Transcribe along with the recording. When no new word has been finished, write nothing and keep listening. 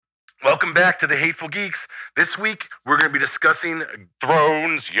Welcome back to the Hateful Geeks. This week, we're going to be discussing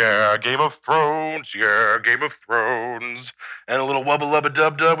Thrones, yeah, Game of Thrones, yeah, Game of Thrones, and a little wubba lubba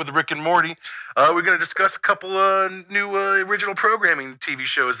dub dub with Rick and Morty. We're going to discuss a couple new original programming TV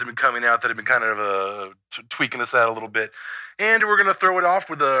shows that have been coming out that have been kind of tweaking us out a little bit. And we're going to throw it off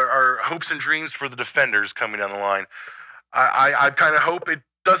with our hopes and dreams for the Defenders coming down the line. I kind of hope it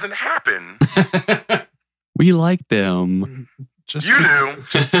doesn't happen. We like them. You do.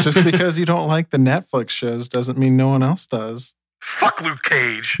 Just because you don't like the Netflix shows doesn't mean no one else does. Fuck Luke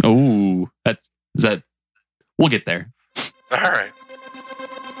Cage. Oh, we'll get there. All right.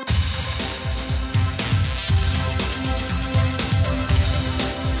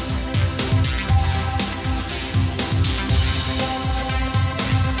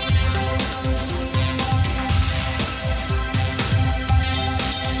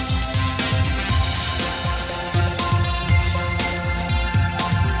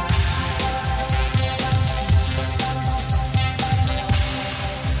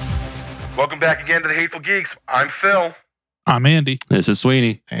 Welcome back again to the Hateful Geeks. I'm Phil. I'm Andy. This is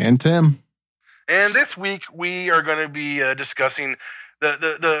Sweeney. And Tim. And this week we are going to be discussing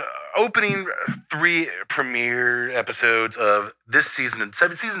the opening 3 premiere episodes of this season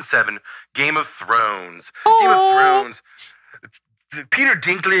 7, Game of Thrones. Game of Thrones. Peter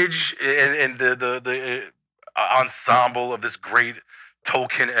Dinklage and the ensemble of this great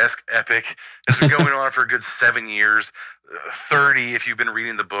Tolkien-esque epic has been going on for a good 7 years. 30 if you've been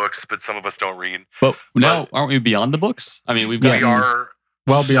reading the books, but some of us don't read. But now, aren't we beyond the books? I mean, we are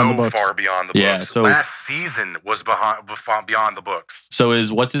well beyond the books. Far beyond the books. Yeah, so last season was beyond the books. So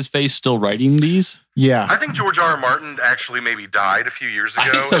is What's-His-Face still writing these? Yeah. I think George R. R. Martin actually maybe died a few years ago. I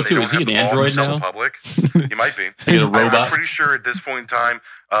think so too. Is he an android now? Public. He might be. He's a robot. I'm pretty sure at this point in time,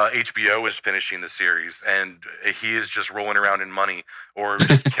 HBO is finishing the series, and he is just rolling around in money or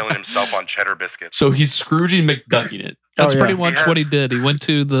just killing himself on cheddar biscuits. So he's Scroogey McDucking it. That's pretty much what he did. He went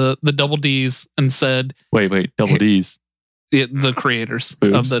to the Double D's and said, "Wait, Double D's." The creators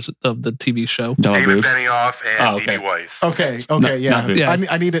of the TV show, David Benioff and D.B. Weiss. Okay, yeah.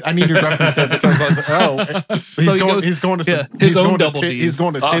 I need to reference it because I was like, he's going to his own Double D's. He's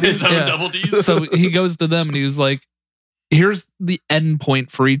going to titties. His own Double D's. So he goes to them and he was like, "Here's the end point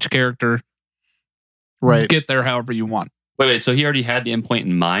for each character. Right, get there however you want." Wait. So he already had the end point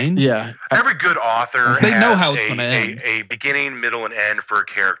in mind? Yeah. Every good author they has know how it's going to end. A beginning, middle, and end for a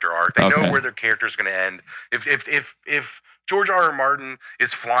character arc. They know where their character is going to end. If George R. R. Martin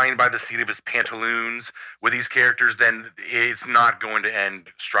is flying by the seat of his pantaloons with these characters, then it's not going to end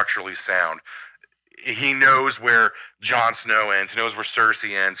structurally sound. He knows where Jon Snow ends. He knows where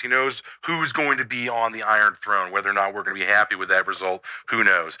Cersei ends. He knows who's going to be on the Iron Throne. Whether or not we're going to be happy with that result, who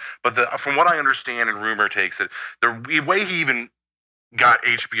knows? But from what I understand, and rumor takes it, the way he even got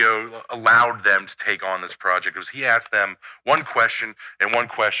HBO allowed them to take on this project was he asked them one question and one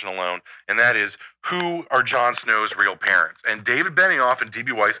question alone, and that is, who are Jon Snow's real parents? And David Benioff and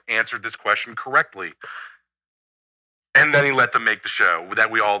D.B. Weiss answered this question correctly. And then he let them make the show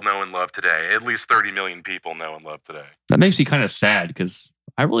that we all know and love today. At least 30 million people know and love today. That makes me kind of sad because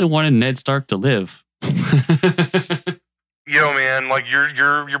I really wanted Ned Stark to live. Yo, man, like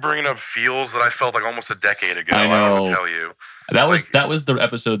you're bringing up feels that I felt like almost a decade ago. I know. I don't know to tell you. That was the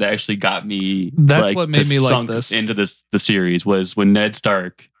episode that actually got me. That's what made me like this into the series was when Ned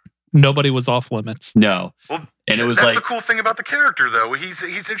Stark. Nobody was off limits. No. Well, and it was that's like the cool thing about the character, though. He's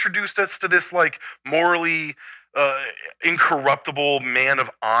introduced us to this like morally incorruptible man of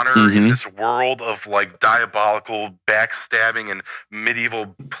honor in this world of like diabolical backstabbing and medieval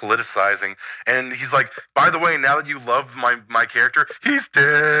politicizing. And he's like, by the way, now that you love my character, he's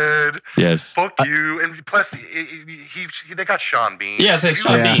dead. Yes. Fuck you. And plus, they got Sean Bean. Yeah, it's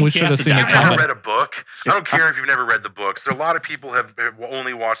Sean Bean. We should have seen If it you've never coming. read a book, I don't care if you've never read the books. There are a lot of people have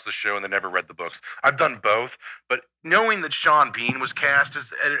only watched the show and they never read the books. I've done both, but knowing that Sean Bean was cast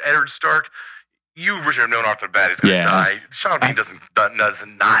as Eddard Stark, you should have known off the bat he's going to die. Sean Bean does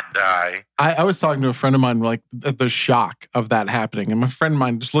not die. I was talking to a friend of mine, like the shock of that happening, and my friend of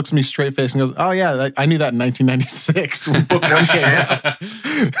mine just looks at me straight face and goes, "Oh yeah, I knew that in 1996 when Book One came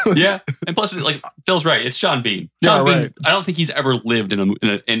out." Yeah, and plus, like Phil's right, it's Sean Bean. Sean Bean. Right. I don't think he's ever lived in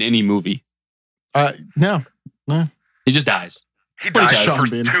any movie. No. He just dies. He dies Sean for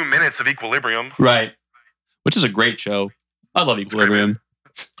Bean. 2 minutes of Equilibrium. Right, which is a great show. I love Equilibrium.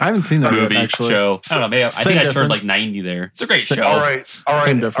 I haven't seen that movie yet, actually. Show. I don't know. Maybe I think I turned difference. like 90 there. It's a great show. All right,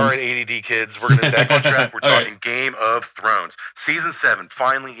 ADD kids. We're going to back on track. We're talking right. Game of Thrones. Season 7,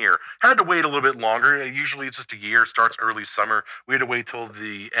 finally here. Had to wait a little bit longer. Usually it's just a year. Starts early summer. We had to wait till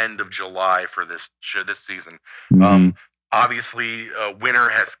the end of July for this season. Obviously, winter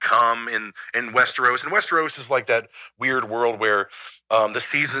has come in Westeros, and Westeros is like that weird world where the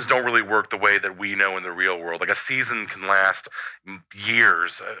seasons don't really work the way that we know in the real world. Like a season can last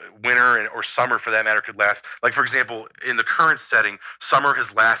years. Winter or summer, for that matter, could last. Like for example, in the current setting, summer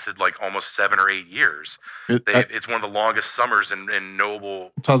has lasted like almost 7 or 8 years. It's one of the longest summers in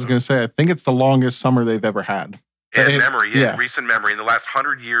Noble. That's what I was going to say. I think it's the longest summer they've ever had. In recent memory, in the last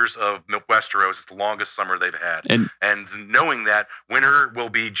 100 years of Westeros, it's the longest summer they've had. And knowing that, winter will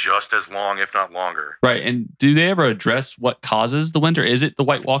be just as long, if not longer. Right. And do they ever address what causes the winter? Is it the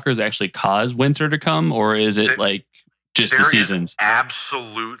White Walkers that actually cause winter to come, or is it just the seasons? There is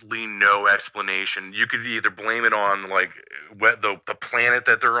absolutely no explanation. You could either blame it on the planet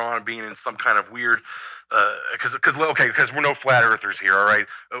that they're on being in some kind of weird. Because we're no flat earthers here, all right?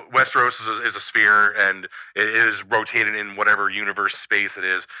 Westeros is a sphere, and it is rotated in whatever universe space it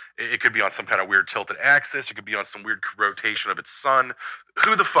is. It could be on some kind of weird tilted axis. It could be on some weird rotation of its sun.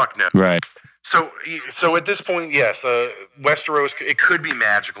 Who the fuck knows? Right. So at this point, yes, Westeros, it could be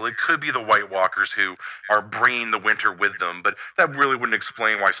magical. It could be the White Walkers who are bringing the winter with them, but that really wouldn't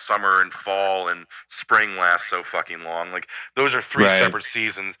explain why summer and fall and spring last so fucking long. Like, those are 3 separate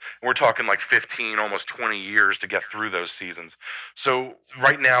seasons. And we're talking like 15, almost 20 years to get through those seasons. So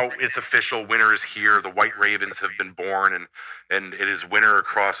right now, it's official. Winter is here. The White Ravens have been born, and it is winter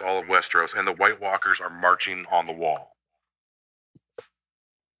across all of Westeros, and the White Walkers are marching on the wall.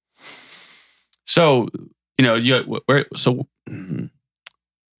 So, well,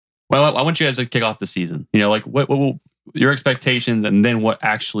 I want you guys to kick off the season. What your expectations, and then what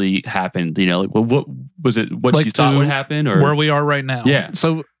actually happened. What was it? What you thought would happen, or where we are right now? Yeah.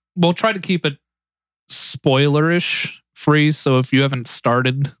 So we'll try to keep it spoilerish free. So if you haven't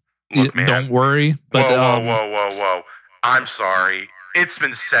started, don't worry. But whoa! I'm sorry. It's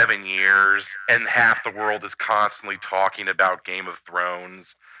been 7 years, and half the world is constantly talking about Game of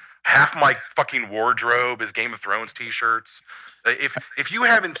Thrones. Half my fucking wardrobe is Game of Thrones t-shirts. If you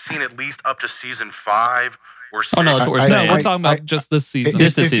haven't seen at least up to season 5 or 6, that's what we're saying. We're talking about just this season.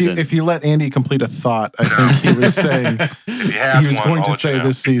 If you let Andy complete a thought, I think he was saying he was going to say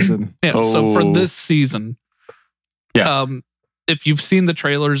this season. Yeah. So for this season, if you've seen the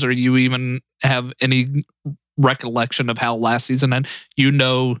trailers or you even have any recollection of how last season ended,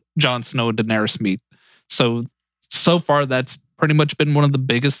 Jon Snow and Daenerys meet. So far that's pretty much been one of the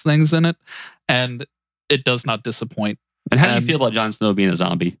biggest things in it, and it does not disappoint. And how do you feel about Jon Snow being a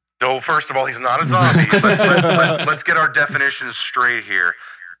zombie? No, first of all, he's not a zombie. Let's get our definitions straight here.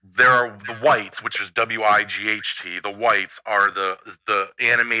 There are the whites, which is WIGHT. The whites are the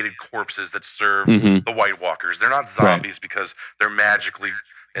animated corpses that serve the White Walkers. They're not zombies because they're magically,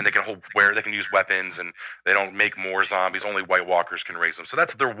 and they can use weapons, and they don't make more zombies. Only White Walkers can raise them. So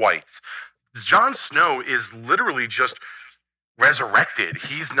that's their whites. Jon Snow is literally just resurrected.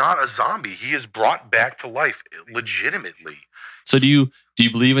 He's not a zombie. He is brought back to life legitimately. So do you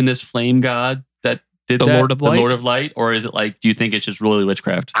believe in this flame god that did the Lord of Light? The Lord of Light, or is it do you think it's just really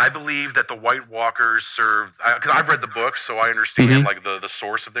witchcraft? I believe that the White Walkers serve, because I've read the books, so I understand the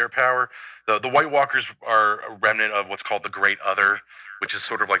source of their power. The White Walkers are a remnant of what's called the Great Other, which is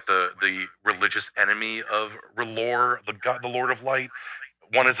sort of like the religious enemy of R'hllor, the Lord of Light.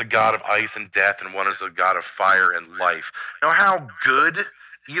 One is a god of ice and death, and one is a god of fire and life. Now, how good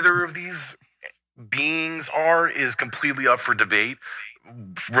either of these beings are is completely up for debate.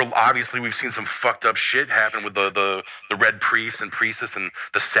 Obviously, we've seen some fucked up shit happen with the red priests and priestess and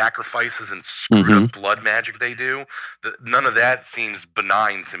the sacrifices and screwed up blood magic they do. None of that seems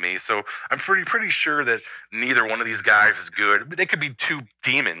benign to me. So I'm pretty sure that neither one of these guys is good. They could be 2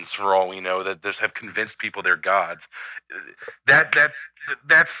 demons for all we know that just have convinced people they're gods.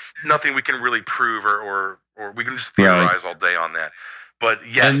 That's nothing we can really prove or we can just theorize all day on that. But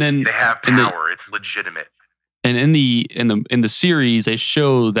yes, they have power. It's legitimate. And in the series, they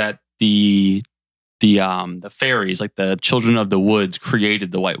show that the fairies, like the children of the woods,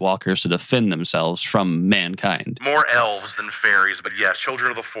 created the White Walkers to defend themselves from mankind. More elves than fairies, but yes,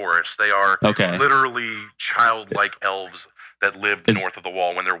 children of the forest. They are literally childlike elves that lived north of the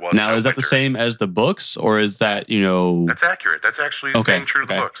wall when there was now. Is that the same as the books, or is that That's accurate. That's actually staying true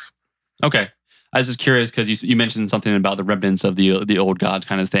to the books. Okay. I was just curious because you mentioned something about the remnants of the old gods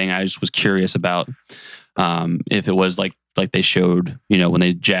kind of thing. I just was curious about if it was like they showed, when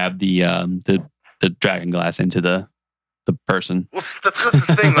they jabbed the dragon glass into the person. Well, that's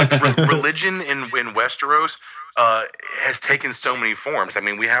the thing. Like religion in Westeros has taken so many forms. I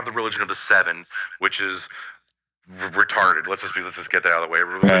mean, we have the religion of the Seven, which is retarded. Let's just get that out of the way.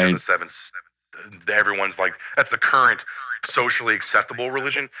 Religion of the Seven everyone's like, that's the current socially acceptable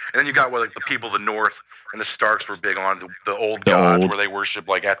religion. And then you got like the people of the North and the Starks were big on the old gods, where they worship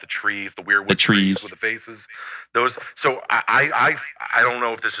like at the trees, the weird trees with the faces. Those. So I don't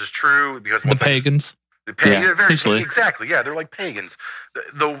know if this is true because the pagans. Exactly. Yeah, they're like pagans.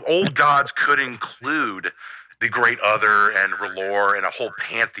 The old gods could include the Great Other and R'hllor and a whole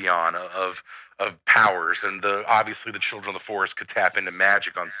pantheon of powers, and obviously the Children of the Forest could tap into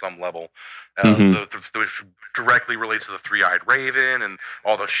magic on some level, which directly relates to the Three-Eyed Raven and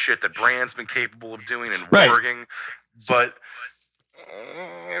all the shit that Bran's been capable of doing and warging. But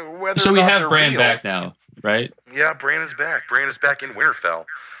so we have Bran back now, right? Yeah, Bran is back. Bran is back in Winterfell.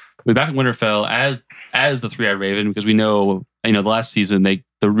 We're back in Winterfell as the Three-Eyed Raven, because we know the last season the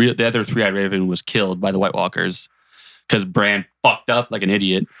other Three-Eyed Raven was killed by the White Walkers because Bran fucked up like an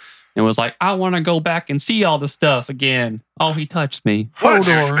idiot and was like, I want to go back and see all the stuff again. Oh, he touched me. What a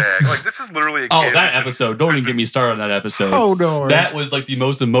douchebag. Like, this is literally a kid. Oh, that episode. Don't even get me started on that episode. Hodor. That was like the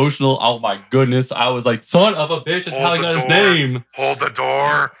most emotional. Oh my goodness. I was like, son of a bitch, is how he got his name. Hold the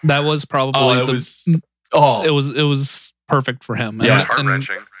door. That was probably it was perfect for him. Yeah,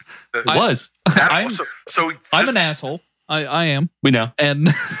 heart-wrenching. It was. I'm an asshole. I am. We know.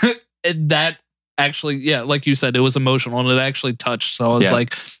 And that actually, like you said, it was emotional and it actually touched. So I was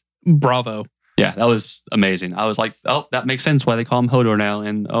like, bravo. Yeah, that was amazing. I was like, oh, that makes sense why they call him Hodor now.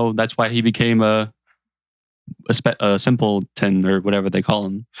 And that's why he became a simpleton or whatever they call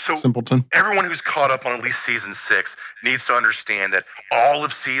him. So simpleton. Everyone who's caught up on at least season 6 needs to understand that all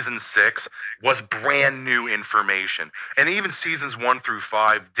of season 6 was brand new information. And even seasons 1 through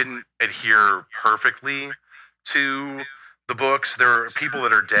 5 didn't adhere perfectly to the books. There are people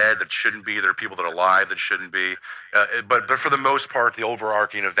that are dead that shouldn't be. There are people that are alive that shouldn't be. But for the most part, the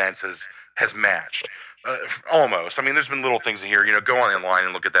overarching events has matched. Almost. I mean, there's been little things in here. Go online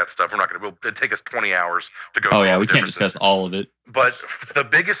and look at that stuff. We're not going to. It'd take us 20 hours to go. Oh yeah, we can't discuss all of it. But the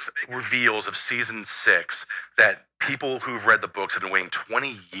biggest reveals of season 6 that people who've read the books have been waiting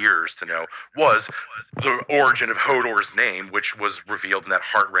 20 years to know was the origin of Hodor's name, which was revealed in that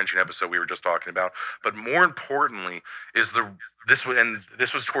heart-wrenching episode we were just talking about. But more importantly, this was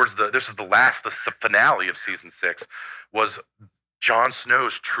the finale of season 6 was Jon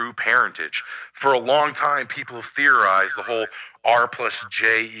Snow's true parentage. For a long time, people have theorized the whole R plus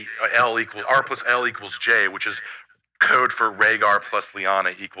L equals J, which is code for Rhaegar plus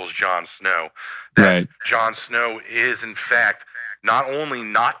Lyanna equals Jon Snow. That Jon Snow is, in fact, not only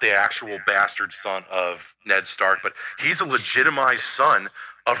not the actual bastard son of Ned Stark, but he's a legitimized son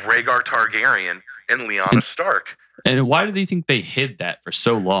of Rhaegar Targaryen and Lyanna Stark. And why do they think they hid that for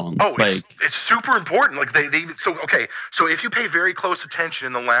so long? Oh, it's super important. Like so if you pay very close attention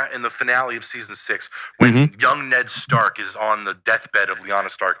in the finale of season 6, when young Ned Stark is on the deathbed of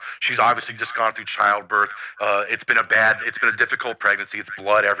Lyanna Stark, she's obviously just gone through childbirth. It's been a difficult pregnancy. It's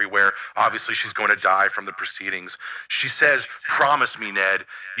blood everywhere. Obviously, she's going to die from the proceedings. She says, "Promise me, Ned.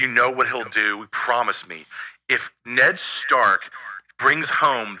 You know what he'll do. Promise me." If Ned Stark brings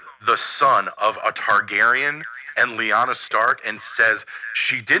home the son of a Targaryen and Lyanna Stark and says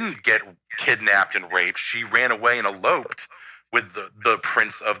she didn't get kidnapped and raped, she ran away and eloped with the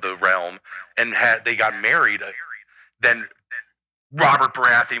prince of the realm, and they got married, then Robert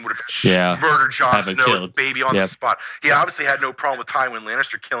Baratheon would have murdered Jon Snow, baby on the spot. He obviously had no problem with Tywin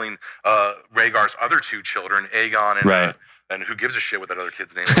Lannister killing Rhaegar's other 2 children, Aegon and and who gives a shit what that other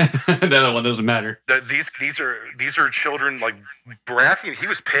kid's name is? The other one doesn't matter. These are children like Baratheon. He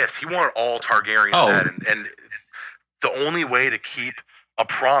was pissed. He wanted all Targaryens dead, and the only way to keep a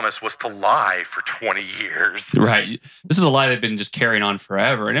promise was to lie for 20 years. Right. This is a lie they've been just carrying on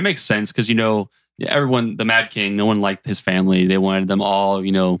forever, and it makes sense because everyone, the Mad King, no one liked his family. They wanted them all,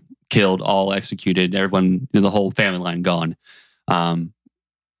 killed, all executed. Everyone, the whole family line gone.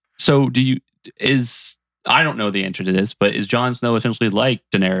 So I don't know the answer to this, but is Jon Snow essentially like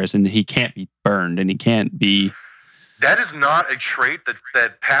Daenerys and he can't be burned and he can't be... That is not a trait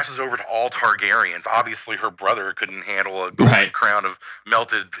that passes over to all Targaryens. Obviously, her brother couldn't handle a golden crown of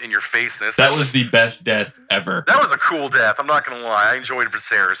melted in your faceness. That was the best death ever. That was a cool death. I'm not going to lie. I enjoyed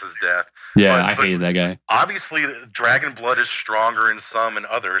Viserys' death. Yeah, I hated that guy. Obviously, dragon blood is stronger in some and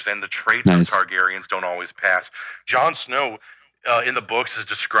others, and the traits of Targaryens don't always pass. Jon Snow, in the books, is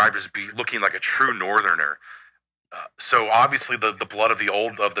described as looking like a true Northerner. So obviously, the blood of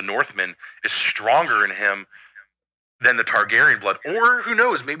the Northmen is stronger in him than the Targaryen blood. Or, who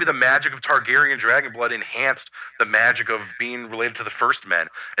knows, maybe the magic of Targaryen dragon blood enhanced the magic of being related to the First Men.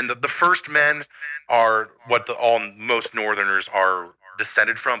 And the First Men are what most Northerners are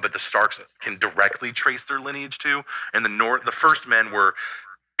descended from, but the Starks can directly trace their lineage to. And the First Men were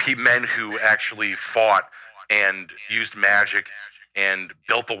men who actually fought and used magic and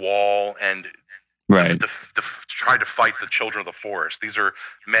built the wall and tried to fight the children of the forest. These are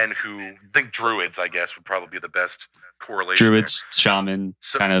men who think druids, I guess, would probably be the best correlation. Druids, shaman,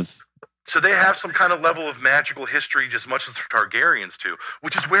 kind of. So they have some kind of level of magical history, just much as the Targaryens do,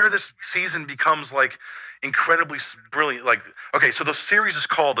 which is where this season becomes like incredibly brilliant. Like, okay, so the series is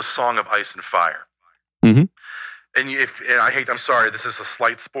called The Song of Ice and Fire. Mm-hmm. And I'm sorry, this is a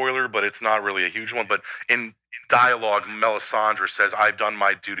slight spoiler, but it's not really a huge one. But in dialogue, Melisandre says, "I've done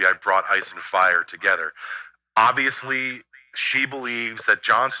my duty. I brought ice and fire together." Obviously, she believes that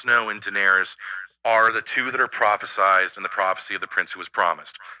Jon Snow and Daenerys are the two that are prophesized in the prophecy of the prince who was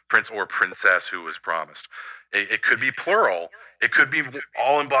promised, prince or princess who was promised. It could be plural. It could be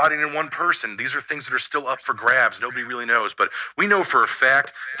all embodied in one person. These are things that are still up for grabs. Nobody really knows. But we know for a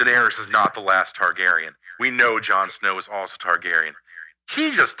fact Daenerys is not the last Targaryen. We know Jon Snow is also Targaryen.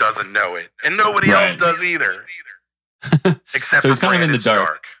 He just doesn't know it. And nobody else does either. Except so he's for kind of in the dark.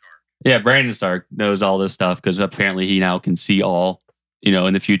 Stark. Yeah, Brandon Stark knows all this stuff because apparently he now can see all,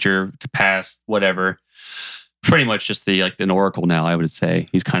 in the future, past, whatever. Pretty much just an oracle now, I would say.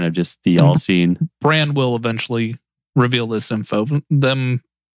 He's kind of just the all-seeing. Bran will eventually reveal this info. Them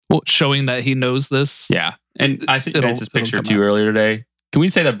showing that he knows this. Yeah. And I sent this picture too earlier today. Can we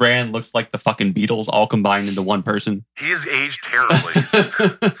say that Bran looks like the fucking Beatles all combined into one person? He is aged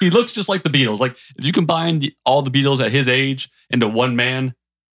terribly. He looks just like the Beatles. Like, if you combine all the Beatles at his age into one man,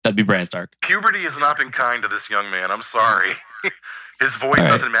 that'd be Bran Stark. Puberty has not been kind to this young man. I'm sorry. His voice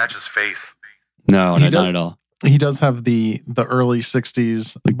doesn't match his face. No, not at all. He does have the early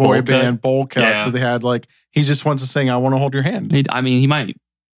 60s boy band bowl cut that they had. Like, he just wants to sing, "I Want to Hold Your Hand." He might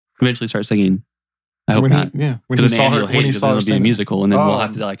eventually start singing. I hope not. When he saw her, it'll be a musical, and then we'll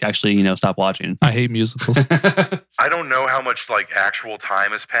have to actually stop watching. I hate musicals. I don't know how much actual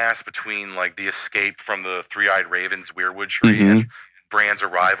time has passed between the escape from the Three-Eyed Raven's weirwood tree and Bran's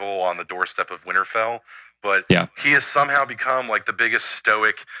arrival on the doorstep of Winterfell. But he has somehow become the biggest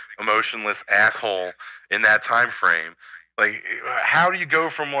stoic, emotionless asshole in that time frame. How do you go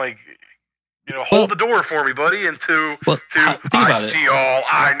from hold the door for me, buddy, and to I see all,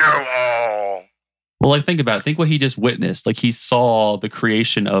 I know all. Well, think about it. Think what he just witnessed. He saw the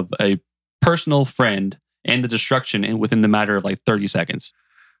creation of a personal friend and the destruction within the matter of 30 seconds.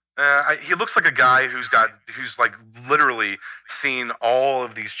 He looks like a guy who's literally seen all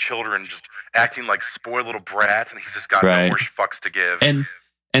of these children just acting like spoiled little brats, and he's just got no more fucks to give. And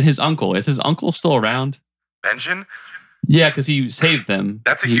his uncle, is his uncle still around? Benjen? Yeah, because he saved them.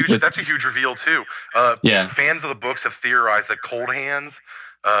 That's a huge reveal too. Fans of the books have theorized that Cold Hands,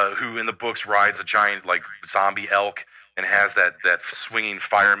 who in the books rides a giant zombie elk and has that swinging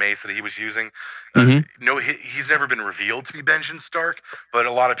fire mace that he was using. No, he's never been revealed to be Benjen Stark, but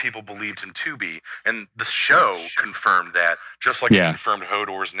a lot of people believed him to be. And the show confirmed that, just like it confirmed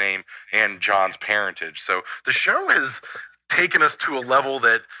Hodor's name and Jon's parentage. So the show has taken us to a level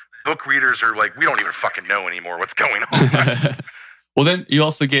that book readers are we don't even fucking know anymore what's going on. Well, then you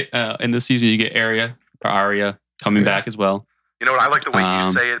also get, in this season, you get Arya coming back as well. You know what? I like the way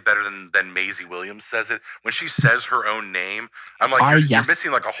you say it better than Maisie Williams says it. When she says her own name, I'm like, you're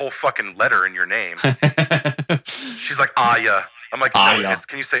missing a whole fucking letter in your name. She's like, Aya. I'm like, no,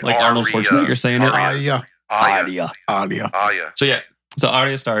 can you say Arnold Schwarzenegger? You're saying it? Aya. So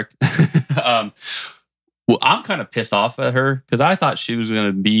Arya Stark. Well, I'm kind of pissed off at her because I thought she was going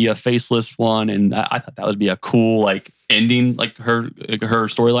to be a faceless one, and I thought that would be a cool ending, her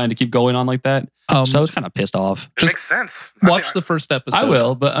storyline to keep going on like that. So I was kind of pissed off. It makes sense. Watch the first episode. I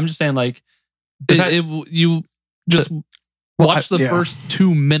will, but I'm just saying you just watch the first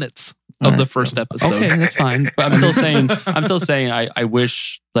 2 minutes of the first episode. Okay, that's fine. But I'm still saying I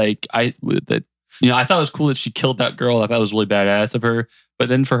wish I thought it was cool that she killed that girl. I thought it was really badass of her. But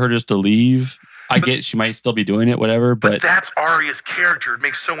then for her just to leave, I get she might still be doing it, whatever. But that's Arya's character. It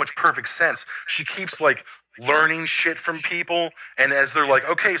makes so much perfect sense. She keeps learning shit from people, and as they're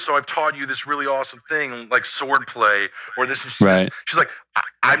okay, so I've taught you this really awesome thing sword play, or this is she's like,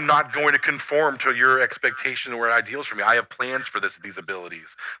 I'm not going to conform to your expectation or ideals for me. I have plans for these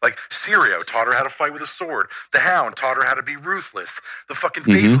abilities. Syrio taught her how to fight with a sword. The Hound taught her how to be ruthless. The fucking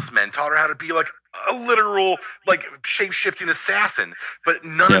Faceless Men taught her how to be a literal shape-shifting assassin. But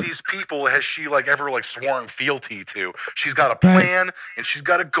none of these people has she ever sworn fealty to. She's got a plan and she's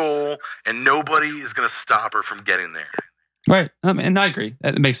got a goal, and nobody is gonna stop her from getting there. Right. And I agree.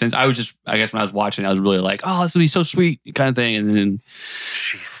 That makes sense. I guess when I was watching, I was really oh, this will be so sweet kind of thing. And then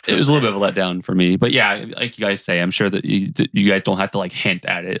she It was a little bit of a letdown for me, but yeah, like you guys say, I'm sure that you guys don't have to like hint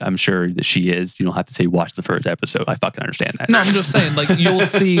at it. I'm sure that she is. You don't have to say watch the first episode. I fucking understand that. No, I'm just saying, like, you'll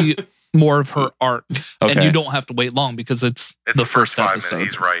see more of her arc, and you don't have to wait long because it's the first episode.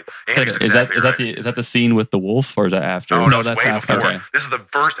 He's right. Is that the scene with the wolf, or is that after? Oh, no, that's after. Okay. This is the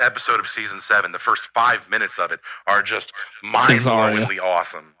first episode of season 7. The first 5 minutes of it are just mind-blowingly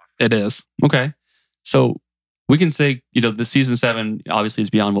awesome. It is. Okay, so we can say, the season 7 obviously is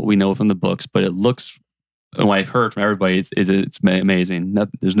beyond what we know from the books, but it looks, and what I've heard from everybody, it's amazing.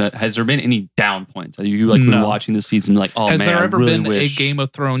 Has there been any down points? Are you been watching this season like, oh man, has there ever really been a Game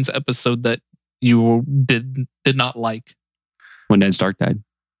of Thrones episode that you did not like? When Ned Stark died?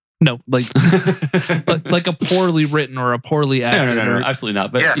 No, like like a poorly written or a poorly acted. No, absolutely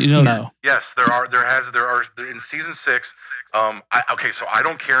not. But no. Yes, there are in season 6. So I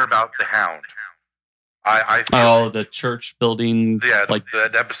don't care about the Hound. I feel, the church building. Yeah, like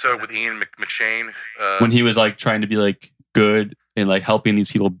that episode with Ian McShane when he was like trying to be like good and like helping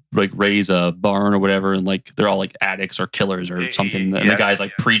these people like raise a barn or whatever, and like they're all like addicts or killers or something, and the guy's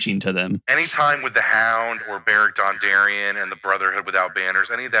like preaching to them. Anytime with the Hound or Beric Dondarrion and the Brotherhood Without Banners,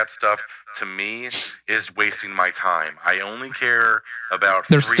 any of that stuff to me is wasting my time. I only care about.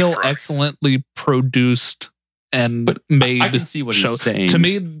 They're still excellently produced and made. I can see what he's saying. To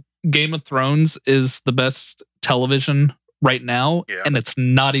me, Game of Thrones is the best television right now, and it's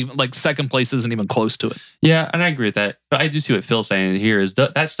not even like second place isn't even close to it. Yeah, and I agree with that. But I do see what Phil's saying here is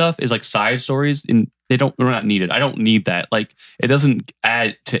that stuff is like side stories, and they're not needed. I don't need that. Like, it doesn't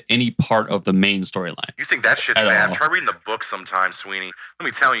add to any part of the main storyline. You think that shit's bad? Try reading the book sometime, Sweeney. Let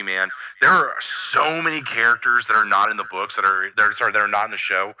me tell you, man. There are so many characters that are not in the books that are not in the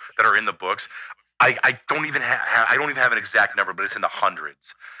show that are in the books. I don't even have an exact number, but it's in the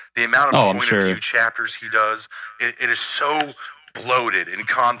hundreds. The amount of point of view chapters he does, it is so bloated and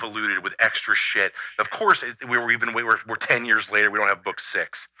convoluted with extra shit. Of course, we're 10 years later. We don't have book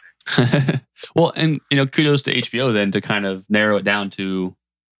 6. Well, and kudos to HBO then to kind of narrow it down to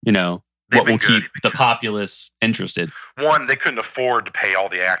what will keep the populace interested. One, they couldn't afford to pay all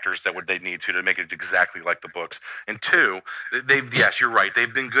the actors that they need to make it exactly like the books. And two, yes, you're right.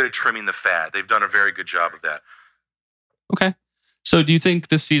 They've been good at trimming the fat. They've done a very good job of that. Okay. So do you think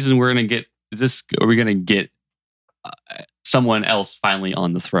this season are we going to get someone else finally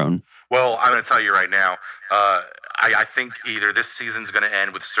on the throne? Well, I'm going to tell you right now, I think either this season's going to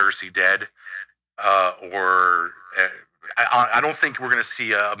end with Cersei dead, or I don't think we're going to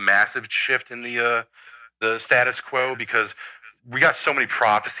see a massive shift in the status quo, because we got so many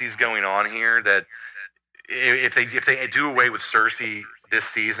prophecies going on here that if they do away with Cersei this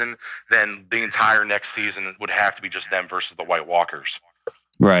season, then the entire next season would have to be just them versus the White Walkers.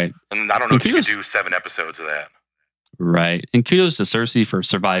 Right. And I don't know if you could do 7 episodes of that. Right. And kudos to Cersei for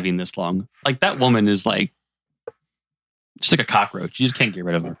surviving this long. Like, that woman is like just like a cockroach. You just can't get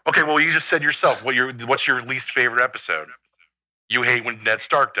rid of her. Okay, well, you just said yourself. What's your least favorite episode? You hate when Ned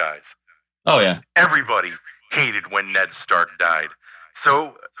Stark dies. Oh, yeah. Everybody hated when Ned Stark died.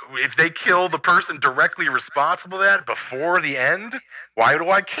 So if they kill the person directly responsible for that before the end, why do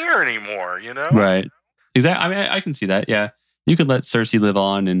I care anymore, Right. Exactly. I mean, I can see that, yeah. You could let Cersei live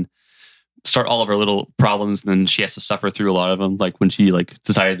on and start all of her little problems, and then she has to suffer through a lot of them, like when she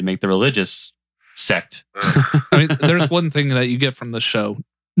decided to make the religious sect. I mean, there's one thing that you get from the show.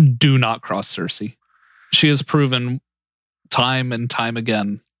 Do not cross Cersei. She has proven time and time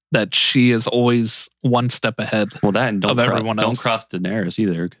again that she is always one step ahead of everyone else. Don't cross Daenerys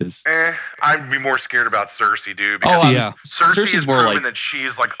either, because I'd be more scared about Cersei, dude. Cersei's has more proven that she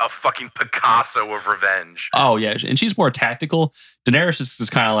is like a fucking Picasso of revenge. Oh yeah, and she's more tactical. Daenerys is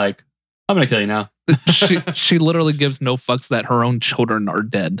kind of like, I'm gonna kill you now. she literally gives no fucks that her own children are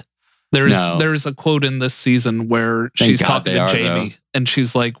dead. There's a quote in this season where she's talking to Jaime, and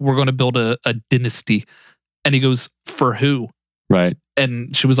she's like, "We're going to build a dynasty," and he goes, "For who?" Right.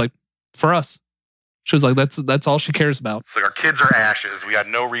 And she was like, "For us." She was like, "That's all she cares about." It's like, our kids are ashes. We got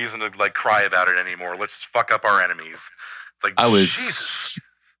no reason to cry about it anymore. Let's fuck up our enemies. It's like, I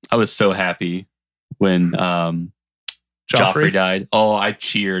was so happy when Joffrey died. Oh, I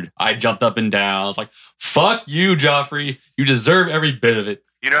cheered. I jumped up and down. I was like, "Fuck you, Joffrey. You deserve every bit of it."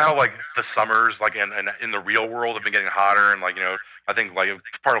 You know how the summers in the real world have been getting hotter, and I think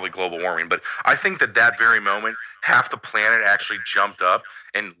it's partly global warming, but I think that very moment half the planet actually jumped up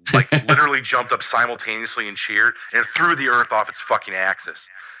and literally jumped up simultaneously and cheered, and it threw the Earth off its fucking axis.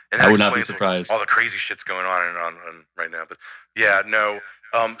 And I would not be surprised. All the crazy shit's going on right now, but yeah, no.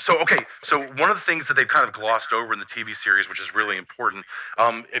 So one of the things that they've kind of glossed over in the TV series, which is really important,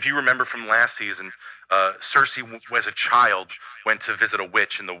 if you remember from last season, Cersei, as a child, went to visit a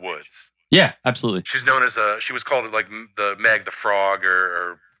witch in the woods. Yeah, absolutely. She's known as she was called like the Meg the Frog,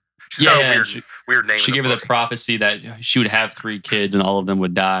 or she's got a weird name. She gave her the prophecy that she would have 3 kids and all of them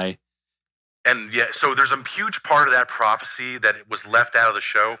would die. And yeah, so there's a huge part of that prophecy that was left out of the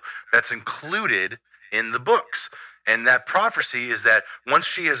show that's included in the books. And that prophecy is that once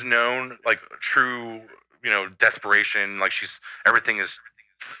she has known like true, desperation, like everything is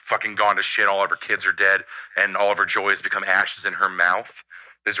fucking gone to shit, all of her kids are dead, and all of her joy has become ashes in her mouth.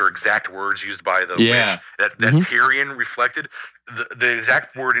 Those are exact words used by the witch that Tyrion reflected. The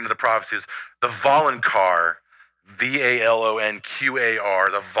exact wording of the prophecy is the Valonqar, Valonqar,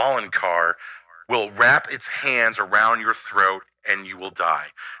 the Valonqar will wrap its hands around your throat and you will die.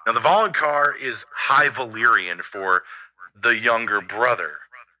 Now, the Valonqar is High Valyrian for the younger brother.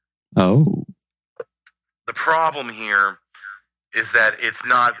 Oh. The problem here is that it's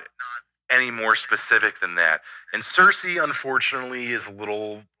not any more specific than that. And Cersei, unfortunately, is a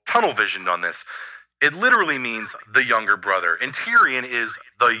little tunnel visioned on this. It literally means the younger brother. And Tyrion is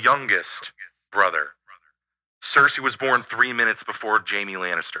the youngest brother. Cersei was born 3 minutes before Jaime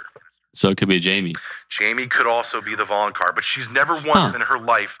Lannister. So it could be Jaime. Jaime could also be the Valonqar, but she's never once in her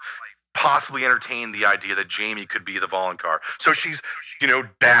life possibly entertained the idea that Jaime could be the Valonqar. So she's,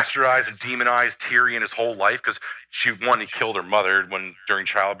 bastardized and demonized Tyrion his whole life because he killed her mother during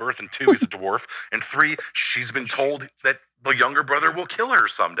childbirth, and 2, he's a dwarf, and 3, she's been told that the younger brother will kill her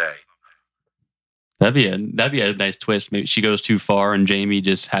someday. That'd be a nice twist. Maybe she goes too far and Jaime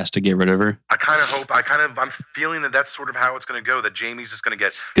just has to get rid of her. I'm feeling that that's sort of how it's going to go, that Jaime's just going to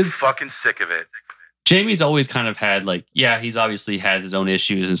get fucking sick of it. Jaime's always kind of had he's obviously has his own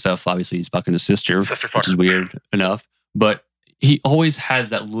issues and stuff. Obviously he's fucking his sister, which is weird enough. But he always has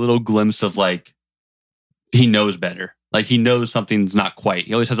that little glimpse of he knows better. Like he knows something's not quite.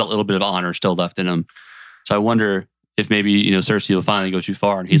 He always has that little bit of honor still left in him. So I wonder if maybe, Cersei will finally go too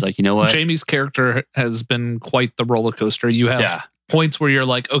far and he's like, you know what? Jaime's character has been quite the roller coaster. You have points where you're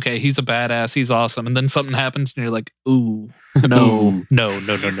like, okay, he's a badass, he's awesome. And then something happens and you're like, ooh, no.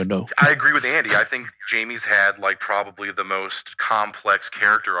 I agree with Andy. I think Jaime's had probably the most complex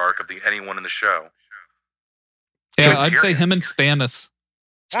character arc of anyone in the show. Yeah, I'd say him and Stannis.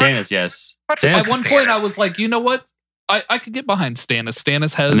 Stannis, yes. At one point I was like, you know what? I could get behind Stannis.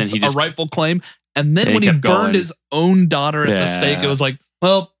 Stannis has a rightful claim. And then when he burned his own daughter at the stake, it was like,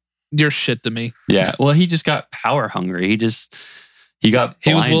 well, you're shit to me. Yeah. Well, he just got power hungry. He got blinded.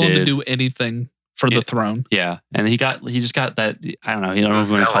 He was willing to do anything for the throne. Yeah. And he just got that, I don't know, I don't know if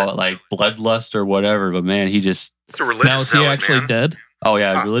we're going to call it bloodlust or whatever, but man, he just... Now is he actually dead? Oh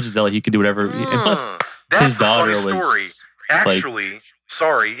yeah, religious zealot, he could do whatever. And plus, his daughter was... Story. Actually,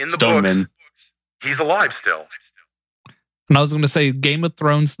 in the Stoneman. books, he's alive still. And I was going to say, Game of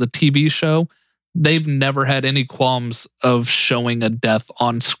Thrones, the TV show... They've never had any qualms of showing a death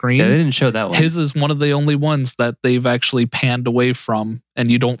on screen. Yeah, they didn't show that one. His is one of the only ones that they've actually panned away from,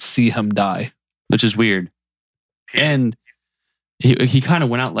 and you don't see him die. Which is weird. And he kind of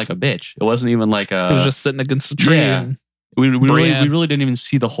went out like a bitch. It wasn't even like a... He was just sitting against a tree. Yeah. We really didn't even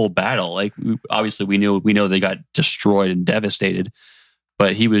see the whole battle. Obviously, we know they got destroyed and devastated.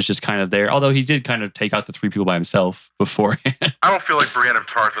 But he was just kind of there. Although he did kind of take out the 3 people by himself beforehand. I don't feel like Brienne of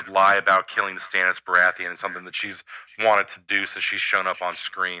Tarth would lie about killing the Stannis Baratheon and something that she's wanted to do since she's shown up on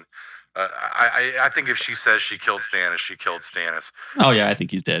screen. I think if she says she killed Stannis, she killed Stannis. Oh yeah, I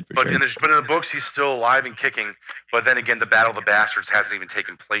think he's dead for sure. But in the books, he's still alive and kicking. But then again, the Battle of the Bastards hasn't even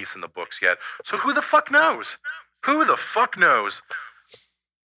taken place in the books yet. So who the fuck knows? Who the fuck knows?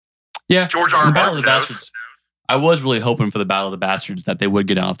 Yeah, George R. R. Martin knows. I was really hoping for the Battle of the Bastards that they would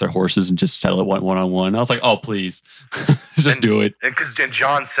get off their horses and just settle it one-on-one. I was like, oh, please. Do it. And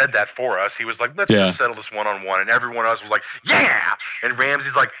John said that for us. He was like, let's just settle this one-on-one. And everyone else was like, yeah! And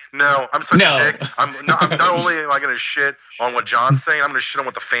Ramsay's like, no, I'm such a dick. Not only am I going to shit on what John's saying, I'm going to shit on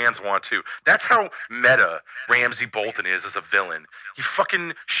what the fans want to. That's how meta Ramsay Bolton is as a villain. He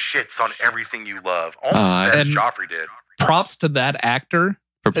fucking shits on everything you love. Almost as Joffrey did. Props to that actor.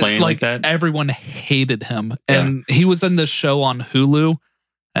 For playing like that? Everyone hated him. And he was in this show on Hulu.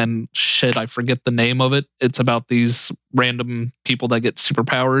 And shit, I forget the name of it. It's about these random people that get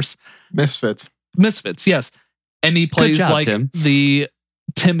superpowers. Misfits, yes. And he plays Tim. the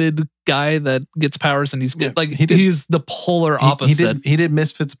timid guy that gets powers, and he's he's the polar opposite. He did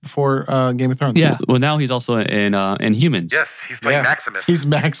Misfits before Game of Thrones. Yeah. Well, now he's also in Humans. Yes, he's playing Maximus. He's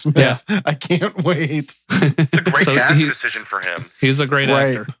Maximus. Yeah. I can't wait. It's a great casting decision for him. He's a great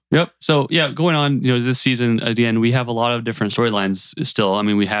actor. Yep. So going on, this season again, we have a lot of different storylines still. I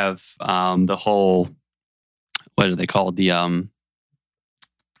mean, we have the whole, what are they called?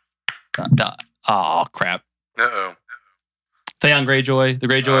 Oh crap. Uh-oh. Theon Greyjoy, the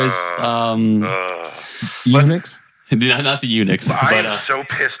Greyjoys. Eunuchs? Not the eunuchs. I am so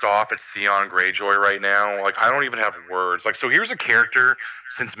pissed off at Theon Greyjoy right now. Like, I don't even have words. Like, so here's a character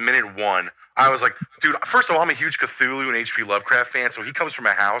since minute one. I was like, dude, first of all, I'm a huge Cthulhu and H.P. Lovecraft fan, so he comes from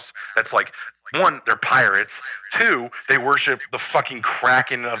a house that's like, one, they're pirates. Two, they worship the fucking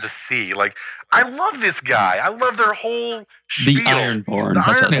Kraken of the sea. Like, I love this guy. I love their whole spiel. The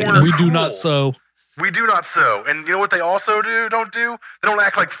Ironborn. We do not so. We do not so. And you know what they also don't do? They don't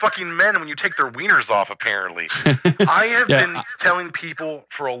act like fucking men when you take their wieners off, apparently. I have been telling people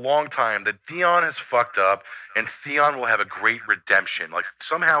for a long time that Theon has fucked up and Theon will have a great redemption. Like,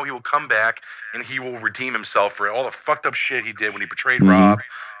 somehow he will come back and he will redeem himself for all the fucked up shit he did when he betrayed Robb.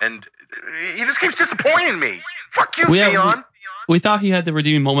 And he just keeps disappointing me. Fuck you, Theon. We thought he had the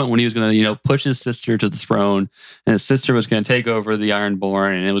redeeming moment when he was going to, push his sister to the throne, and his sister was going to take over the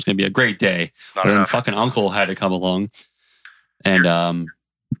Ironborn, and it was going to be a great day. But then fucking uncle had to come along, and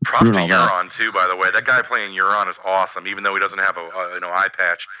props to Euron too. By the way, that guy playing Euron is awesome, even though he doesn't have an eye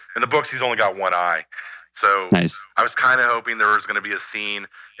patch. In the books, he's only got one eye. So nice. I was kind of hoping there was going to be a scene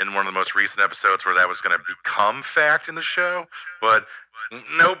in one of the most recent episodes where that was going to become fact in the show, but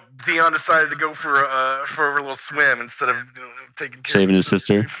nope. Theon decided to go for a little swim instead of saving his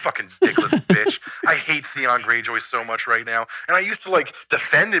sister. Fucking ridiculous bitch. I hate Theon Greyjoy so much right now, and I used to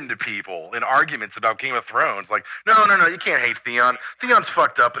defend him to people in arguments about Game of Thrones. Like, no, you can't hate Theon. Theon's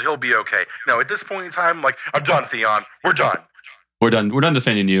fucked up, but he'll be okay. No, at this point in time, I'm done, Theon. We're done. We're done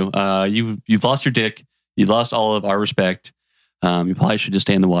defending you. You've lost your dick. You lost all of our respect. You probably should just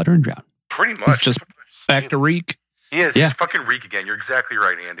stay in the water and drown. Pretty much. It's just back to Reek. He is. Yeah. He's fucking Reek again. You're exactly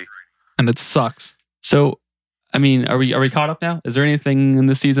right, Andy. And it sucks. So, I mean, are we caught up now? Is there anything in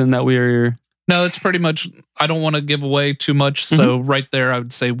this season that we're... No, it's pretty much... I don't want to give away too much. So right there, I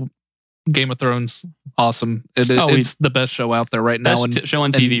would say Game of Thrones, awesome. It's the best show out there right now. Show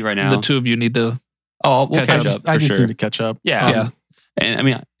on TV right now. The two of you need to... Oh, we'll catch up for sure. I need to catch up. Yeah. And I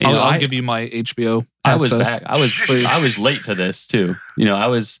mean, I'll give you my HBO access. I was back. I was late to this too.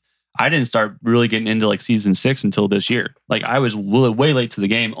 I didn't start really getting into season 6 until this year. I was way late to the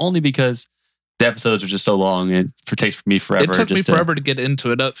game, only because the episodes are just so long and it takes me forever. It took me forever to get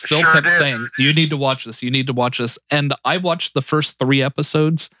into it. Phil kept saying, "You need to watch this. You need to watch this." And I watched the first 3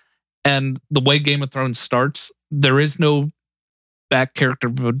 episodes, and the way Game of Thrones starts, there is no back character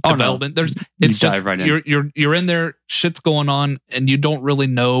development. No. It's just right you're in there, shit's going on, and you don't really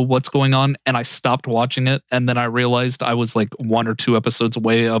know what's going on. And I stopped watching it, and then I realized I was 1 or 2 episodes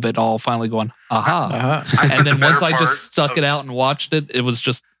away of it all finally going, aha. And then once I just stuck it out and watched it, it was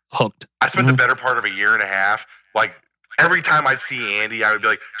just hooked. I spent the better part of a year and a half, every time I'd see Andy, I would be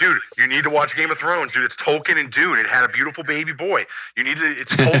like, dude, you need to watch Game of Thrones, dude. It's Tolkien and Dune. It had a beautiful baby boy.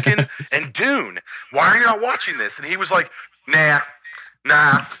 It's Tolkien and Dune. Why are you not watching this? And he was like,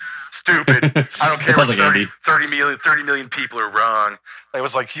 Nah, stupid. I don't care if 30 million people are wrong. I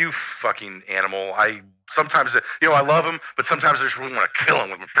was like, you fucking animal. Sometimes, I love him, but sometimes I just really want to kill him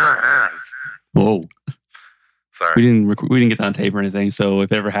with my bare hands. Whoa. Sorry. We didn't get that on tape or anything, so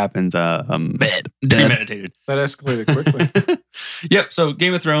if it ever happens, premeditated. That escalated quickly. Yep. So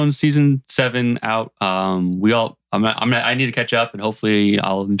Game of Thrones season 7 out. I need to catch up, and hopefully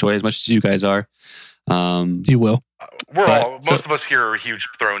I'll enjoy it as much as you guys are. You will. Most of us here are huge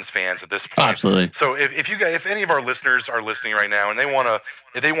Thrones fans at this point. Absolutely. So if any of our listeners are listening right now and they want to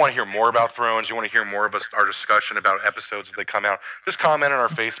hear more about Thrones, you want to hear more of our discussion about episodes as they come out, just comment on our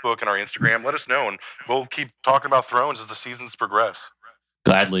Facebook and our Instagram. Let us know, and we'll keep talking about Thrones as the seasons progress.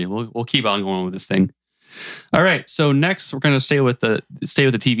 Gladly, we'll keep on going with this thing. All right. So next, we're going to stay with the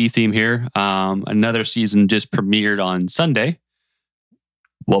TV theme here. Another season just premiered on Sunday.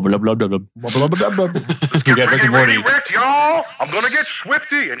 Let's get ready, Rick, y'all. I'm going to get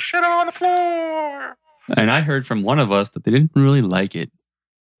swifty and shit on the floor. And I heard from one of us that they didn't really like it.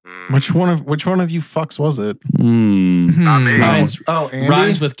 Which one of you fucks was it? Not me. Andy?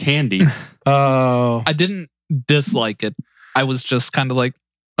 Rhymes with candy. Oh. I didn't dislike it. I was just kind of like,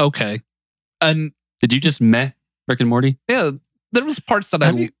 okay. And did you just meh Rick and Morty? Yeah, there was parts that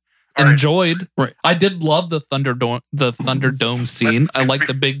enjoyed. Right. I did love the Thunderdome scene. I like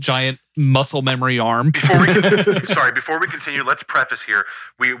the big giant muscle memory arm. Before we continue, let's preface here.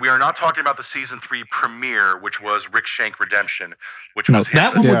 We are not talking about the season 3 premiere, which was Rick Shank Redemption, which was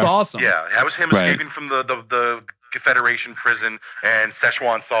that one was awesome. Yeah, that was him escaping from the Federation prison and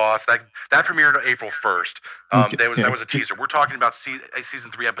Szechuan sauce. That premiered April 1st. That was a teaser. We're talking about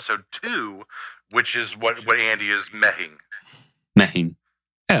season 3, episode 2, which is what Andy is mehing.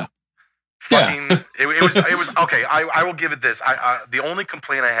 Yeah. It was okay. I will give it this. The only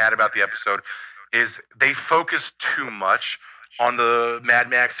complaint I had about the episode is they focused too much on the Mad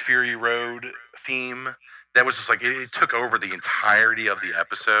Max Fury Road theme. That was just like it took over the entirety of the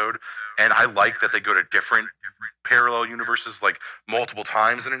episode, and I like that they go to different parallel universes like multiple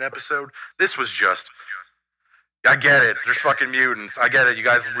times in an episode. This was just, I get it. There's fucking mutants. I get it. You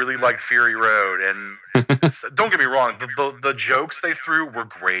guys really liked Fury Road, and don't get me wrong. The jokes they threw were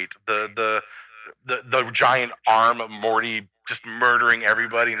great. The giant arm of Morty just murdering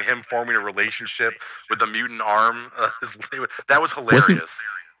everybody and him forming a relationship with the mutant arm. That was hilarious.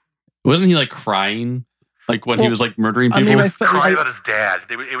 Wasn't he like crying? Like when he was like murdering people? He was crying about his dad.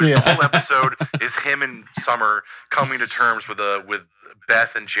 The whole episode is him and Summer coming to terms with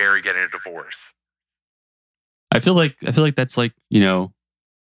Beth and Jerry getting a divorce. I feel like that's like,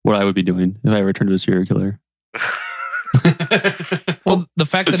 what I would be doing if I ever turned to a serial killer. Well, the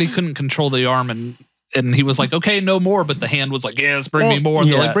fact that he couldn't control the arm and he was like, okay, no more, but the hand was like, yes, bring me more.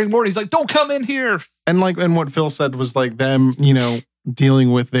 They're like, bring more. And he's like, don't come in here. And what Phil said was like them,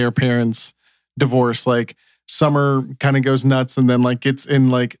 dealing with their parents' divorce. Like Summer kind of goes nuts and then like gets in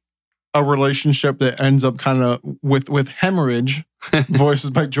like a relationship that ends up kind of with Hemorrhage,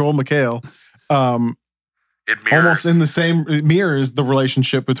 voiced by Joel McHale. Almost in the same mirrors the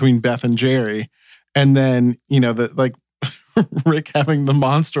relationship between Beth and Jerry, and then the Rick having the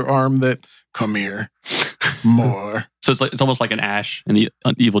monster arm that come here more. So it's almost like an Ash and the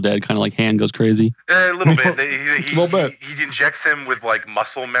Evil Dead kind of like hand goes crazy. A little bit. He injects him with like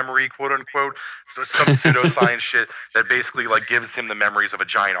muscle memory, quote unquote. So some pseudoscience shit that basically like gives him the memories of a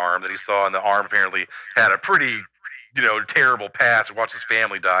giant arm that he saw, and the arm apparently had a pretty terrible past and watch his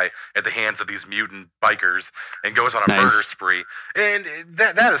family die at the hands of these mutant bikers and goes on a murder spree. And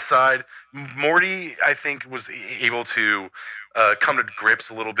that aside, Morty, I think, was able to come to grips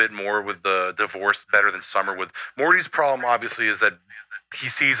a little bit more with the divorce better than Summer would. Morty's problem, obviously, is that he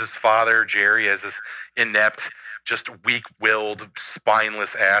sees his father, Jerry, as this inept, just weak-willed,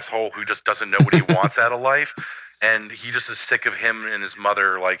 spineless asshole who just doesn't know what he wants out of life. And he just is sick of him and his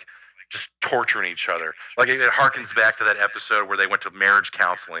mother, like, just torturing each other. Like it harkens back to that episode where they went to marriage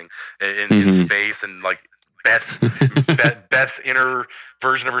counseling in space, and like Beth's inner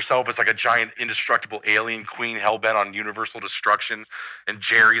version of herself is like a giant indestructible alien queen hellbent on universal destruction, and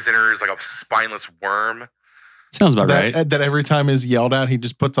Jerry's inner is like a spineless worm. Sounds about right. That every time is yelled at, he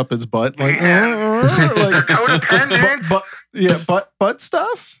just puts up his butt like, like they're codependent. Butt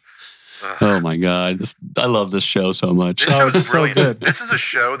stuff. Oh my God. I love this show so much. It's so good. This is a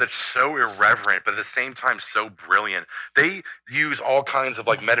show that's so irreverent, but at the same time so brilliant. They use all kinds of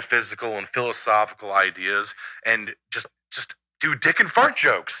like metaphysical and philosophical ideas and just do dick and fart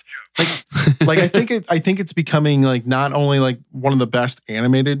jokes. Like I think it's becoming like not only like one of the best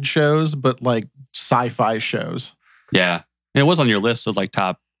animated shows, but like sci-fi shows. Yeah. And it was on your list of like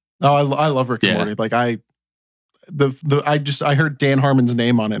top. Oh, I love Rick and Morty. Like I heard Dan Harmon's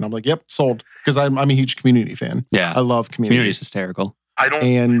name on it, and I'm like, yep, sold. Because I'm a huge Community fan. Yeah, I love Community. Community's hysterical. I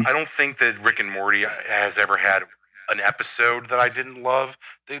don't think that Rick and Morty has ever had an episode that I didn't love.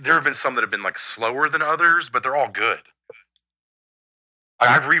 There have been some that have been like slower than others, but they're all good.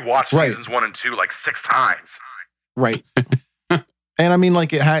 I've rewatched seasons 1 and 2 like 6 times. Right. And I mean,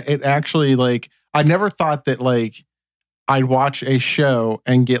 like it actually like I never thought that like I'd watch a show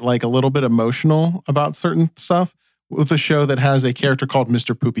and get like a little bit emotional about certain stuff with a show that has a character called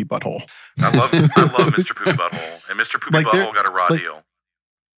Mr. Poopy Butthole. I love Mr. Poopy Butthole, and Mr. Poopy Butthole got a raw deal.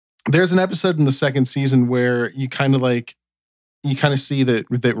 There's an episode in the second season where you kind of see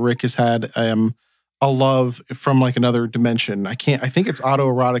that Rick has had a love from like another dimension. I think it's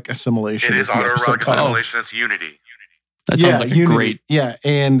autoerotic assimilation. It is autoerotic assimilation. It's Unity. That sounds like a great. Yeah,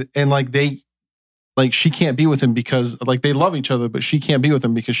 and like they. Like she can't be with him because like they love each other, but she can't be with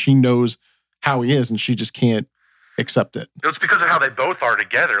him because she knows how he is and she just can't accept it. It's because of how they both are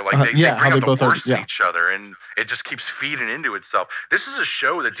together. Like they bring out the worst in each other, and it just keeps feeding into itself. This is a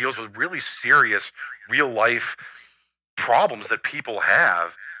show that deals with really serious, real life problems that people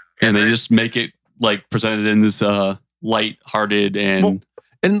have, and they just make it like presented in this light-hearted and.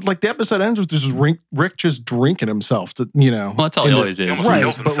 And like the episode ends with just Rick just drinking himself to, Well, that's how he always is. Right.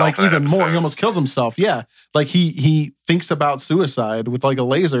 But like even more, he almost kills himself. Yeah. Like he thinks about suicide with like a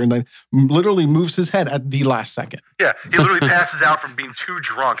laser and then literally moves his head at the last second. Yeah. He literally passes out from being too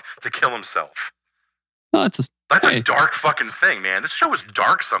drunk to kill himself. No, that's a dark fucking thing, man. This show is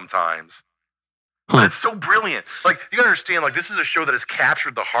dark sometimes. But it's so brilliant. Like, you gotta understand, like, this is a show that has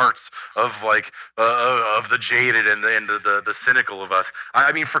captured the hearts of, like, of the jaded and the cynical of us.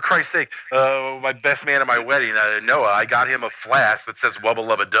 I mean, for Christ's sake, my best man at my wedding, Noah, I got him a flask that says Wubba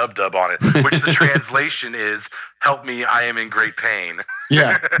Lubba Dub Dub on it, which the translation is, help me, I am in great pain.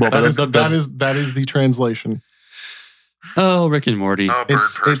 Yeah, well, that is the translation. Oh, Rick and Morty. Oh,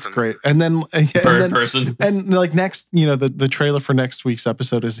 it's great. And then person. And like next, the trailer for next week's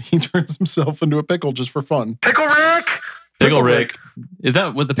episode is he turns himself into a pickle just for fun. Pickle Rick. Pickle Rick. Is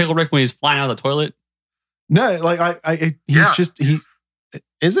that with the Pickle Rick when he's flying out of the toilet? No, like he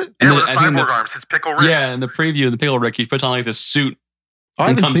is it? Yeah, with the cyborg arms. It's Pickle Rick. Yeah, in the preview of the Pickle Rick, he puts on like this suit. I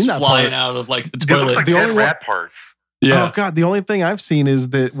haven't seen that flying out of like the toilet. It looks like the only rat parts. Yeah. Oh God, the only thing I've seen is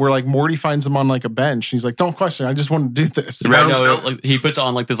that where like Morty finds him on like a bench. He's like, "Don't question. I just want to do this." Right? No, like, he puts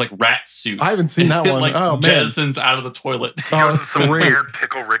on like this like rat suit. I haven't seen that one. Like oh man, jettisons out of the toilet. He goes on some weird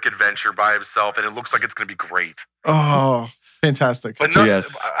Pickle Rick adventure by himself, and it looks like it's going to be great. Oh, fantastic! But so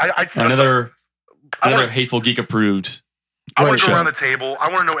yes, another Hateful Geek approved. I want to go around the table. I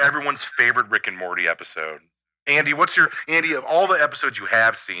want to know everyone's favorite Rick and Morty episode. Andy, Andy of all the episodes you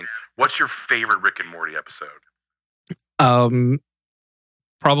have seen, what's your favorite Rick and Morty episode?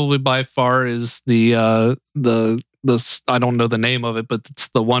 Probably by far is the I don't know the name of it, but it's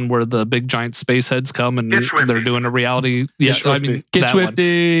the one where the big giant space heads come and they're doing a reality. Yeah, I mean, Get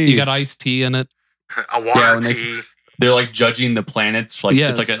Swifty. You got Ice-T in it. A water tea. They're like judging the planets. Like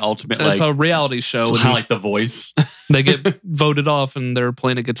it's like an ultimate. It's a reality show. Kind of like The Voice. They get voted off and their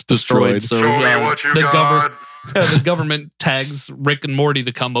planet gets destroyed. So the government tags Rick and Morty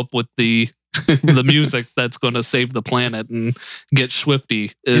to come up with the music that's going to save the planet, and Get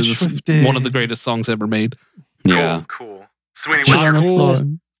Swifty is one of the greatest songs ever made. Yeah, cool. Sweeney, what's your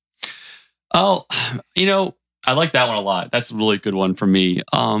cool? Oh, I like that one a lot. That's a really good one for me.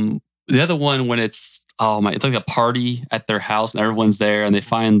 The other one when it's like a party at their house and everyone's there and they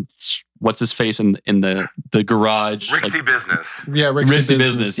find what's his face in the garage. Rixie Business. Yeah, Rixie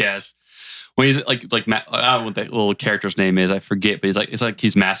Business. Yes. When he's like I don't know what that little character's name is. I forget, but it's like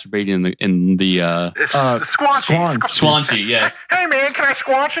he's masturbating in the Squanchy. Yes. Hey man, can I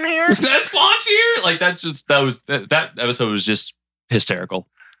squanch in here? Can I squanch here? Like that episode was just hysterical.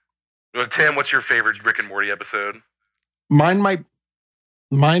 Tim, what's your favorite Rick and Morty episode? Mine might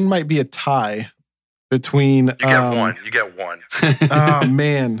be a tie between. You get one. Oh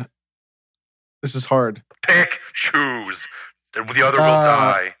man, this is hard. Pick, choose. The other will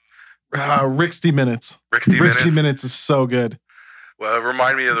die. Rixty Minutes. Rixty Minutes is so good. Well,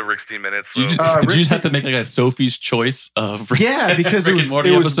 remind me of the Rixty Minutes. Did you just have to make like a Sophie's choice of because Rick and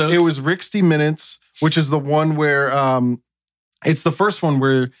Morty episodes? It was Rixty Minutes, which is the one where it's the first one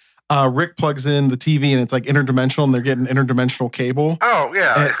where Rick plugs in the TV and it's like interdimensional and they're getting interdimensional cable. Oh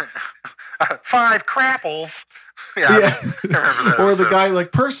yeah, 5 crapples. Yeah. I remember that. Or the guy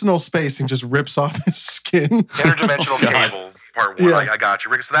like personal space and just rips off his skin. Interdimensional cable. Part 1. Yeah. I got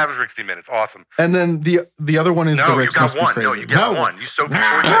you. So that was 60 Minutes. Awesome. And then the other one is the Rick's Must Be Crazy. No, you got one. You so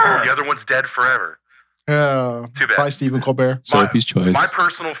the other one's dead forever. Too bad. By Stephen Colbert. Sophie's Choice. My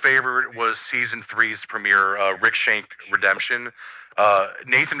personal favorite was season 3's premiere, Rick Shank Redemption.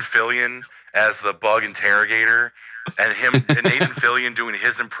 Nathan Fillion as the bug interrogator, and Nathan Fillion doing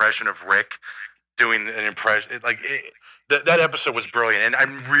his impression of Rick, doing an impression that episode was brilliant. And I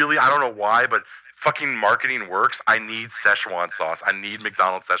don't know why, but fucking marketing works. I need Szechuan sauce. I need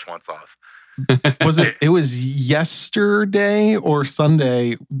McDonald's Szechuan sauce. It was yesterday or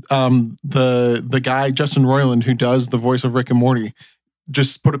Sunday. The guy Justin Roiland, who does the voice of Rick and Morty,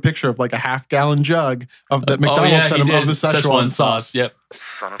 just put a picture of like a half-gallon jug of the McDonald's set of the Szechuan sauce. Yep.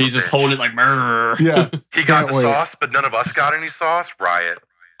 He's just holding it like murr. Yeah. He got the sauce, but none of us got any sauce. Riot.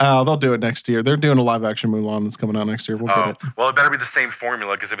 They'll do it next year. They're doing a live-action Mulan that's coming out next year. We'll get it. Well, it better be the same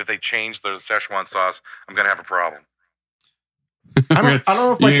formula, because if they change the Szechuan sauce, I'm going to have a problem. I don't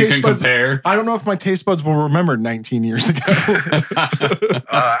know if my taste buds. I don't know if my taste buds will remember 19 years ago.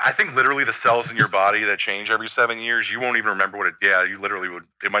 I think literally the cells in your body that change every 7 years, you won't even remember what it. Yeah, you literally would.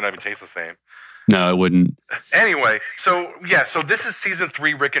 It might not even taste the same. No, it wouldn't. Anyway, so this is season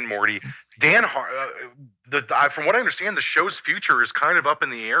 3, Rick and Morty. From what I understand, the show's future is kind of up in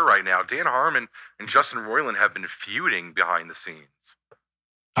the air right now. Dan Harmon and Justin Roiland have been feuding behind the scenes.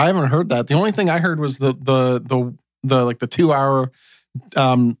 I haven't heard that. The only thing I heard was the like the 2-hour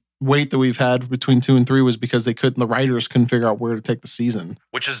wait that we've had between 2 and 3 was because the writers couldn't figure out where to take the season.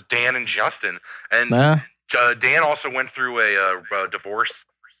 Which is Dan and Justin. And Dan also went through a divorce.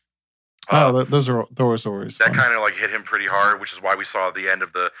 Those are always that fun. kind of like hit him pretty hard, which is why we saw the end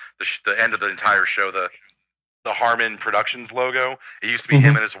of the end of the entire show, the Harmon Productions logo. It used to be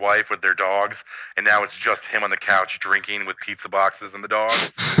him and his wife with their dogs, and now it's just him on the couch drinking with pizza boxes and the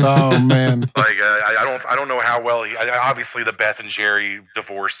dogs. Oh man! Like I don't know how well obviously the Beth and Jerry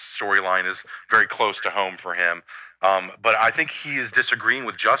divorce storyline is very close to home for him. But I think he is disagreeing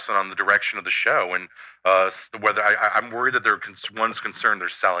with Justin on the direction of the show, and whether I'm worried that one's concerned they're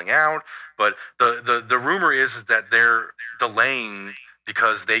selling out, but the rumor is that they're delaying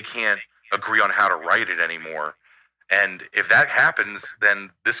because they can't agree on how to write it anymore. And if that happens, then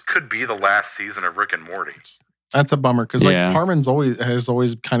this could be the last season of Rick and Morty. That's a bummer because Harmon's has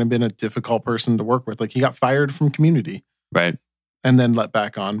always kind of been a difficult person to work with. Like he got fired from Community, right, and then let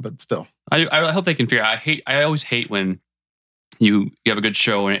back on, but still. I hope they can figure out. I always hate when you have a good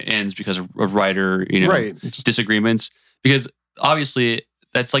show and it ends because of writer, disagreements. Because obviously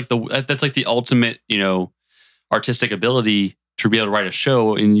that's like the ultimate, artistic ability to be able to write a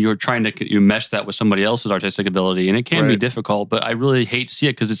show, and you're trying to mesh that with somebody else's artistic ability, and it can be difficult. But I really hate to see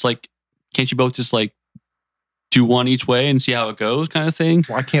it because it's like, can't you both just like do one each way and see how it goes, kind of thing?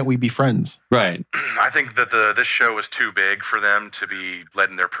 Why can't we be friends? Right. I think that this show is too big for them to be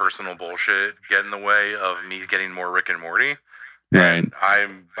letting their personal bullshit get in the way of me getting more Rick and Morty. Right. And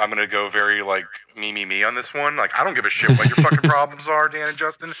I'm gonna go very like me on this one. Like I don't give a shit what your fucking problems are, Dan and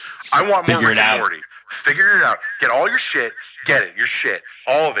Justin. I want more Rick and Morty. Figure it out. Get all your shit. Get it. Your shit.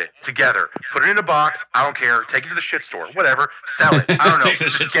 All of it together. Put it in a box. I don't care. Take it to the shit store. Whatever. Sell it. I don't know.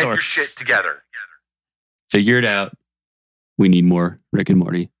 Just get your shit together. Figure it out. We need more Rick and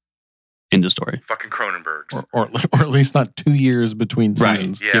Morty. End of story. Fucking Cronenbergs. Or at least not 2 years between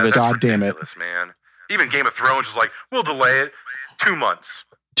seasons. Yeah, that's God damn it, man. Even Game of Thrones was like, we'll delay it 2 months.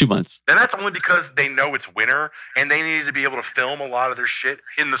 2 months. And that's only because they know it's winter and they needed to be able to film a lot of their shit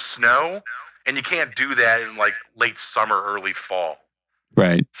in the snow. And you can't do that in like late summer, early fall.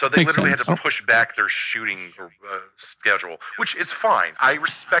 Right. So they literally had to push back their shooting schedule, which is fine. I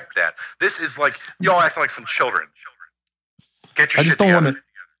respect that. This is like, y'all acting like some children. Get your shit together.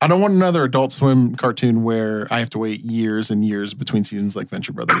 I don't want another Adult Swim cartoon where I have to wait years and years between seasons like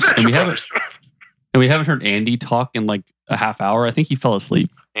Venture Brothers. And we haven't heard Andy talk in like a half hour. I think he fell asleep.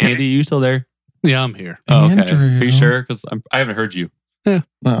 Andy, you still there? Yeah, I'm here. Oh, okay. Are you sure? Because I haven't heard you. Yeah.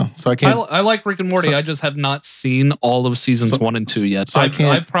 No, so I can't. I like Rick and Morty. I just have not seen all of seasons 1 and 2 yet.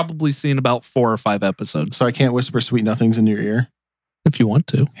 I've probably seen about 4 or 5 episodes. So I can't whisper sweet nothings in your ear? If you want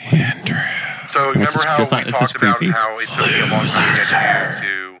to. Andrew. So remember how we talked about how it took you a long time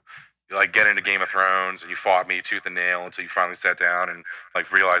to like get into Game of Thrones, and you fought me tooth and nail until you finally sat down and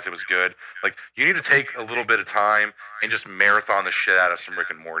like realized it was good. Like you need to take a little bit of time and just marathon the shit out of some Rick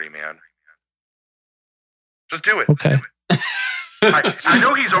and Morty, man. Just do it. Okay. I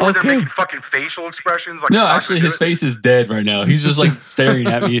know he's over there making fucking facial expressions. Like no, actually, his face is dead right now. He's just like staring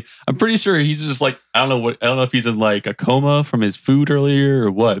at me. I'm pretty sure he's just like I don't know if he's in like a coma from his food earlier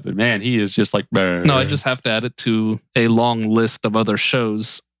or what. But man, he is just like. Bleh. No, I just have to add it to a long list of other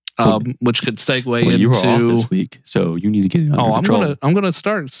shows, which could segue into. You were off this week, so you need to get it under control. I'm gonna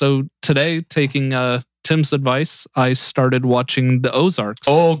start. So today, taking Tim's advice, I started watching The Ozarks.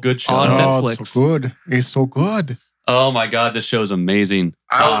 Oh, good show on Netflix. It's so good. It's so good. Oh my God, this show is amazing.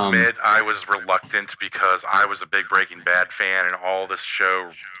 I'll admit I was reluctant because I was a big Breaking Bad fan, and all this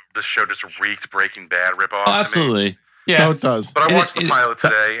show just reeked Breaking Bad ripoff. Oh, absolutely. To me. Yeah, no, it does. But I watched the pilot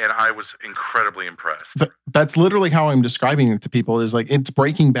today, and I was incredibly impressed. That's literally how I'm describing it to people. Is like it's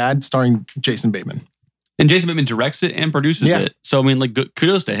Breaking Bad starring Jason Bateman, and Jason Bateman directs it and produces it. So I mean, like,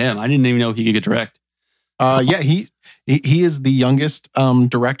 kudos to him. I didn't even know he could direct. Yeah, he is the youngest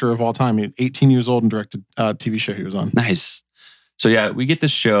director of all time. He's 18 years old and directed a TV show he was on. Nice. So yeah, we get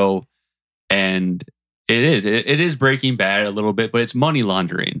this show, and it is Breaking Bad a little bit, but it's money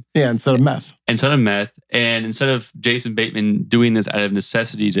laundering. Yeah, instead of meth. And instead of Jason Bateman doing this out of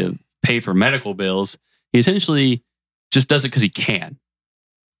necessity to pay for medical bills, he essentially just does it because he can.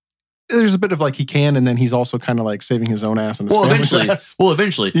 There's a bit of like he can, and then he's also kind of like saving his own ass and his family's ass.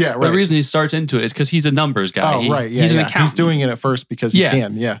 Eventually. Yeah, right. The reason he starts into it is because he's a numbers guy. Oh, right. Yeah, he's an accountant. He's doing it at first because he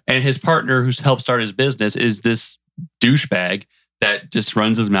can. Yeah. And his partner who's helped start his business is this douchebag that just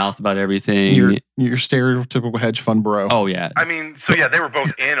runs his mouth about everything. Your stereotypical hedge fund bro. Oh, yeah. I mean, so yeah, they were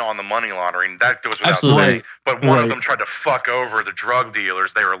both in on the money laundering. That goes without saying. But one of them tried to fuck over the drug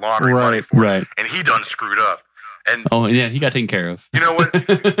dealers they were laundering money for. Right. And he done screwed up. And oh yeah, he got taken care of. you know what?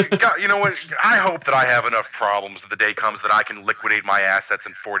 You know what? I hope that I have enough problems that the day comes that I can liquidate my assets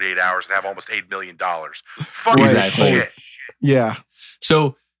in 48 hours and have almost $8 million. Fucking Exactly. shit. Yeah.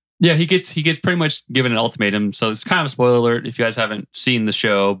 So yeah, he gets pretty much given an ultimatum. So it's kind of a spoiler alert if you guys haven't seen the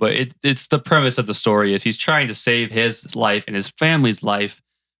show, but it's the premise of the story is he's trying to save his life and his family's life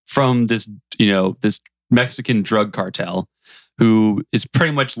from this this Mexican drug cartel who is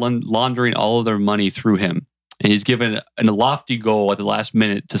pretty much laundering all of their money through him. And he's given a lofty goal at the last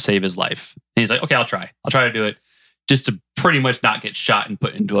minute to save his life. And he's like, okay, I'll try to do it, just to pretty much not get shot and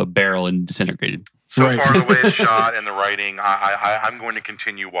put into a barrel and disintegrated. So Right. far, the way it's shot and the writing, I'm going to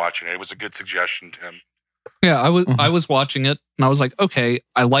continue watching it. It was a good suggestion, Tim. Yeah, I was watching it and I was like, okay,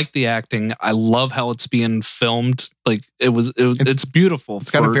 I like the acting. I love how it's being filmed. Like it's beautiful.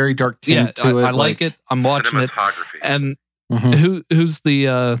 It's got a very dark tint to it. I like it. I'm watching it. Cinematography. And Mhm. who's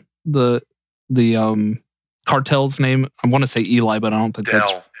the cartel's name? I want to say Eli, but I don't think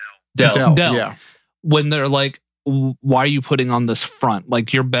that's Dell. Dell. Yeah. When they're like, why are you putting on this front?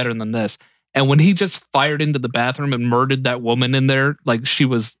 Like, you're better than this. And when he just fired into the bathroom and murdered that woman in there, like she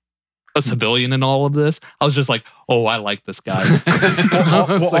was a civilian in all of this, I was just like, oh, I like this guy.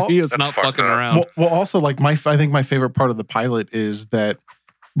 He is not fucking around. Well, also, like I think my favorite part of the pilot is that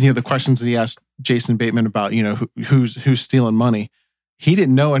the questions that he asked Jason Bateman about who's stealing money. He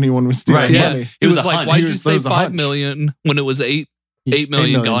didn't know anyone was stealing Right, money. It was a like, hunch. why'd He you was- say that was a 5 hunch. million when it was 8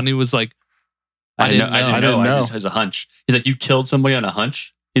 million gone? He was like, I didn't know. I didn't know. I just has a hunch. He's like, you killed somebody on a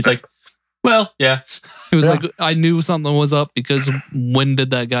hunch? He's like, well, yeah. He was Yeah. like, I knew something was up because when did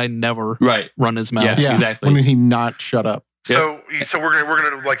that guy never Right. run his mouth? Yeah. Exactly. When did he not shut up? So we're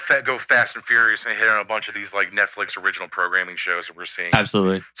gonna like go fast and furious and hit on a bunch of these like Netflix original programming shows that we're seeing.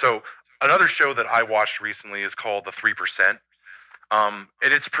 Absolutely. So another show that I watched recently is called The 3%. And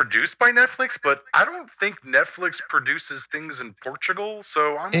it's produced by Netflix, but I don't think Netflix produces things in Portugal.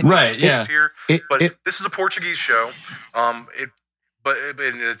 So I'm Right, yeah. here. It, But it, this is a Portuguese show.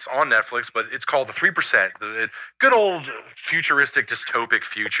 It's on Netflix, but it's called The 3%. Good old futuristic dystopic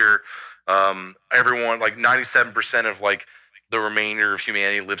future. Everyone, like 97% of like the remainder of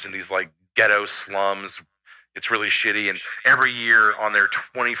humanity lives in these like ghetto slums. It's really shitty, and every year on their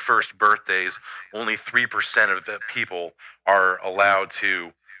 21st birthdays, only 3% of the people are allowed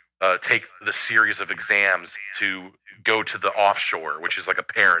to take the series of exams to go to the offshore, which is like a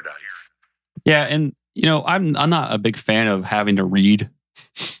paradise. Yeah, and I'm not a big fan of having to read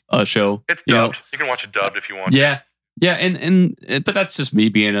a show. It's you know. dubbed. You can watch it dubbed if you want. Yeah. Yeah, and but that's just me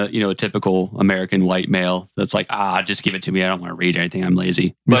being a typical American white male. That's like, just give it to me. I don't want to read anything. I'm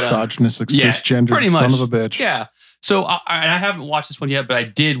lazy. But, misogynistic, yeah, cisgendered pretty son much. of a bitch. Yeah. So I haven't watched this one yet, but I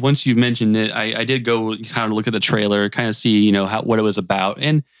did. Once you mentioned it, I did go kind of look at the trailer, kind of see what it was about,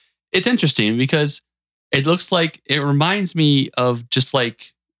 and it's interesting because it looks like it reminds me of just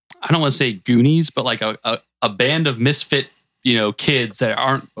like, I don't want to say Goonies, but like a band of misfit kids that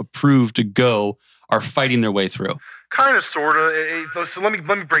aren't approved to go are fighting their way through. Kind of, sort of. So let me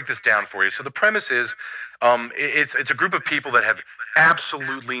break this down for you. So the premise is, it's a group of people that have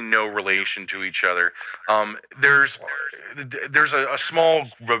absolutely no relation to each other. There's a small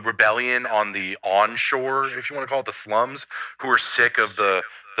rebellion on the onshore, if you want to call it, the slums, who are sick of the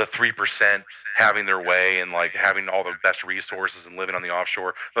 3% having their way and like having all the best resources and living on the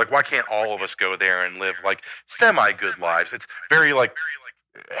offshore. They're like, why can't all of us go there and live like semi good lives? It's very like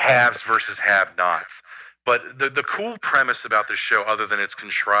haves versus have-nots. But the cool premise about this show, other than its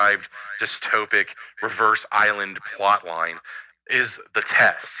contrived dystopic reverse island plot line, is the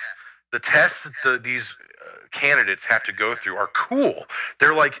tests. The tests that these candidates have to go through are cool.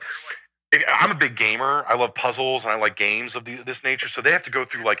 They're like, I'm a big gamer. I love puzzles and I like games of this nature. So they have to go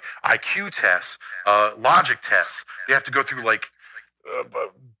through like IQ tests, logic tests. They have to go through like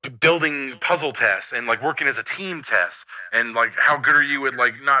building puzzle tests and like working as a team tests, and like how good are you at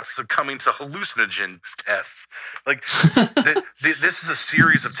like not succumbing to hallucinogens tests. Like this is a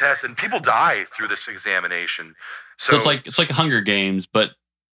series of tests, and people die through this examination. So it's like Hunger Games, but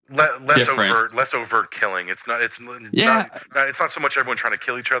less overt killing. It's not so much everyone trying to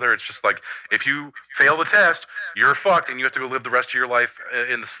kill each other. It's just like, if you fail the test, you're fucked, and you have to go live the rest of your life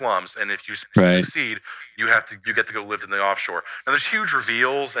in the slums. And if you succeed, you get to go live in the offshore. Now there's huge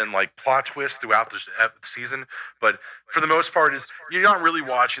reveals and like plot twists throughout the season, but for the most part, you're not really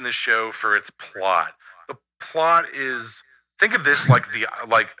watching this show for its plot. The plot is, think of this like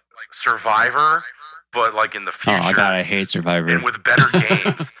Survivor, but like in the future. Oh my god, I hate Survivor. And with better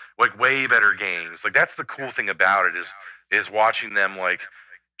games, like way better games. Like that's the cool thing about it is watching them like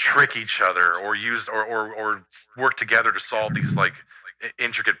trick each other or use or work together to solve these like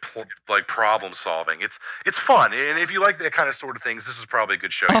intricate like problem solving. It's fun, and if you like that kind of sort of things, this is probably a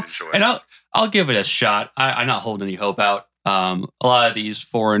good show you'd enjoy. And I'll give it a shot. I'm not holding any hope out. A lot of these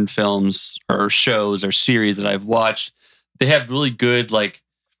foreign films or shows or series that I've watched, they have really good like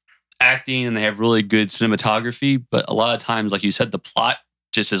acting and they have really good cinematography, but a lot of times, like you said, the plot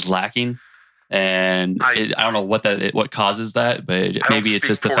just is lacking. And I don't know what causes that, but maybe it's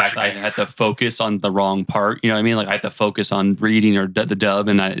just the fact that I had to focus on the wrong part. You know what I mean? Like I had to focus on reading or the dub,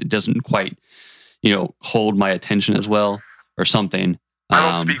 and it doesn't quite, hold my attention as well or something.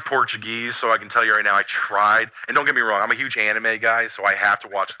 I don't speak Portuguese, so I can tell you right now, I tried. And don't get me wrong, I'm a huge anime guy, so I have to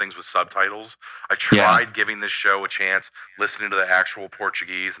watch things with subtitles. I tried giving this show a chance, listening to the actual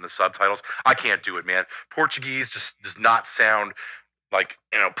Portuguese and the subtitles. I can't do it, man. Portuguese just does not sound like,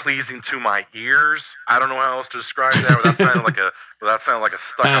 pleasing to my ears. I don't know how else to describe that without sounding like a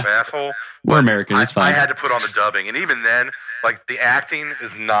stuck-up asshole. We're American, it's fine. I had to put on the dubbing, and even then, like the acting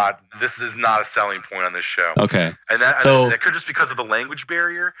is not a selling point on this show. Okay, and that could just because of the language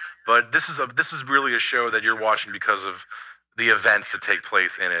barrier. But this is really a show that you're watching because of the events that take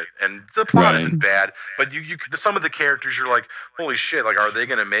place in it, and the plot isn't bad. But you some of the characters, you're like, holy shit! Like, are they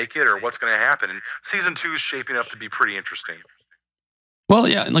going to make it, or what's going to happen? And season 2 is shaping up to be pretty interesting. Well,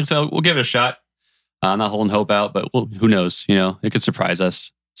 yeah, like so, we'll give it a shot. I'm not holding hope out, but who knows? It could surprise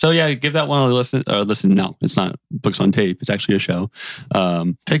us. So yeah, give that one a listen. No, it's not books on tape. It's actually a show.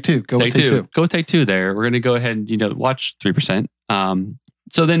 Take two. Go with take two. Go with take two. There, we're going to go ahead and watch 3%.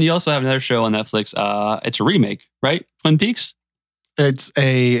 So then you also have another show on Netflix. It's a remake, right? Twin Peaks. It's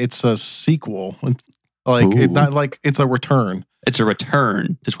a sequel. It's a return. It's a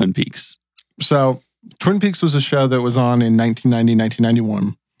return to Twin Peaks. So Twin Peaks was a show that was on in 1990,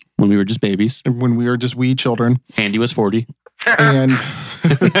 1991. When we were just babies. When we were just wee children. Andy was 40. And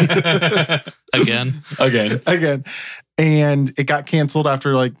again. And it got canceled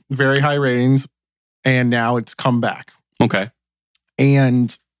after like very high ratings. And now it's come back. Okay.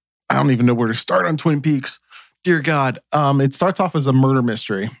 And I don't even know where to start on Twin Peaks. Dear God. It starts off as a murder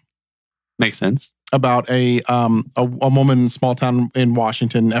mystery. Makes sense. About a woman in a small town in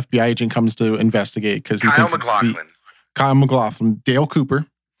Washington. FBI agent comes to investigate because he thinks Kyle MacLachlan. Dale Cooper.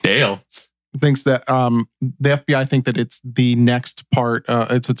 Dale thinks that the FBI think that it's the next part.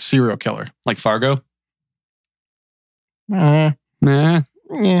 It's a serial killer, like Fargo. Nah. Yeah.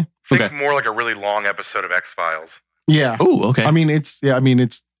 Think more like a really long episode of X-Files. Yeah. Oh, okay. I mean, it's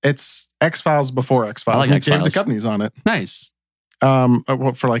X-Files before X-Files. Like David Duchovny's on it. Nice.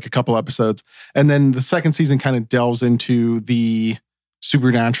 For like a couple episodes. And then the second season kind of delves into the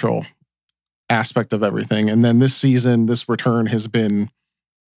supernatural aspect of everything. And then this return has been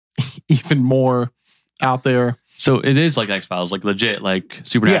even more out there. So it is like X-Files, like legit, like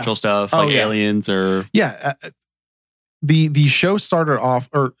supernatural stuff, like aliens or... Yeah. The show started off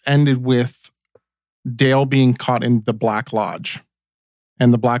or ended with Dale being caught in the Black Lodge.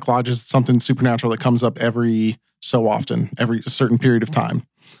 And the Black Lodge is something supernatural that comes up every so often, every certain period of time.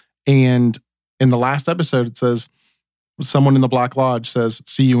 And in the last episode, it says, someone in the Black Lodge says,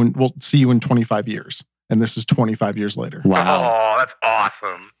 we'll see you in 25 years. And this is 25 years later. Wow. Oh, that's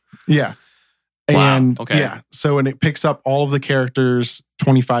awesome. Yeah. Wow. And okay. Yeah. So, and it picks up all of the characters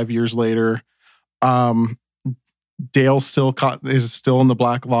 25 years later. Dale is still in the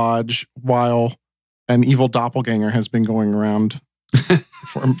Black Lodge while an evil doppelganger has been going around.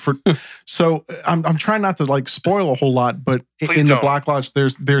 So I'm trying not to like spoil a whole lot, but in the Black Lodge,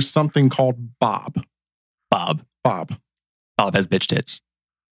 there's something called Bob. Bob has bitch tits.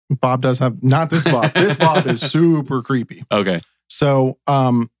 Bob does have, not this Bob. This Bob is super creepy. Okay. So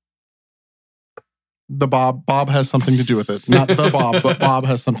the Bob has something to do with it. Not the Bob, but Bob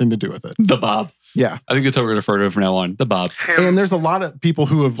has something to do with it. The Bob. Yeah. I think that's what we're going to refer to from now on. The Bob. And there's a lot of people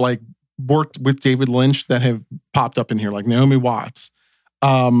who have like worked with David Lynch that have popped up in here, like Naomi Watts.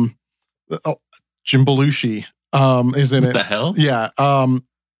 Jim Belushi is in it. What the hell? Yeah.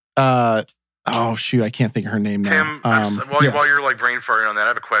 Oh shoot, I can't think of her name now. Tim, while you're like brain farting on that, I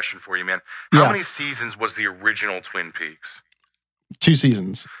have a question for you, man. How many seasons was the original Twin Peaks? 2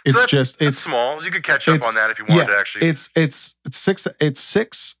 seasons. It's small. You could catch up on that if you wanted to actually. It's 6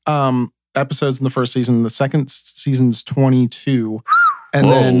 episodes in the first season. The second season's 22,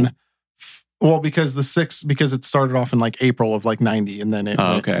 and then because it started off in like April of like 90, and then it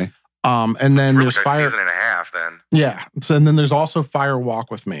okay. And then there's Fire season and a half. Then so and then there's also Fire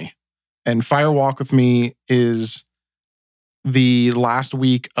Walk with Me, and Fire Walk with Me is the last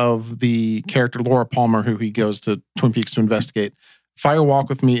week of the character Laura Palmer, who he goes to Twin Peaks to investigate. Fire Walk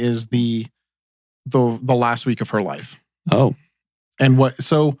with Me is the last week of her life. Oh, and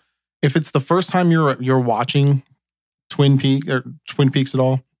so if it's the first time you're watching Twin Peaks at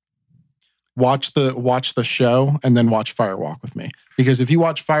all, watch the show and then watch Fire Walk with Me. Because if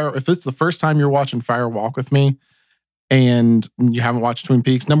it's the first time you're watching Fire Walk with Me and you haven't watched Twin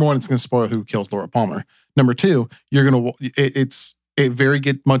Peaks, number one, it's going to spoil who kills Laura Palmer. Number two, it very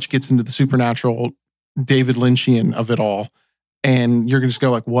much gets into the supernatural David Lynchian of it all. And you're going to just go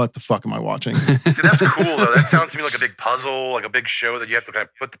like, what the fuck am I watching? See, that's cool, though. That sounds to me like a big puzzle, like a big show that you have to kind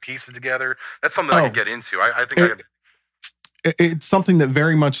of put the pieces together. That's something I could get into. I think I could. It's something that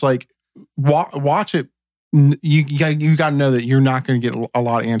very much like, watch it. You got to know that you're not going to get a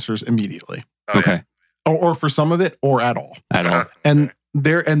lot of answers immediately. Oh, okay. Yeah. Or for some of it, or at all. At all. And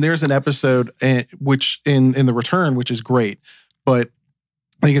there's an episode which in The Return, which is great, but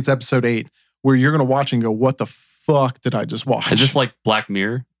I think it's episode 8, where you're going to watch and go, what the fuck did I just watch? Is this like Black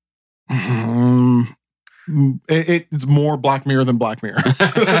Mirror? It's more Black Mirror than Black Mirror.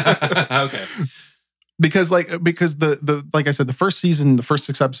 Okay. Because the like I said, the first season, the first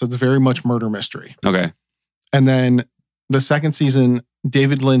 6 episodes, very much murder mystery. Okay. And then the second season,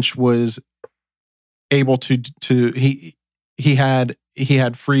 David Lynch was able to he had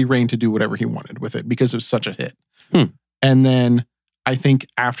free reign to do whatever he wanted with it because it was such a hit. And then I think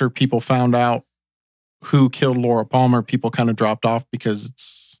after people found out who killed Laura Palmer, people kind of dropped off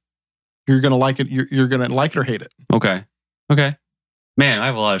because you're gonna like it. You're gonna like it or hate it. Okay. Man, I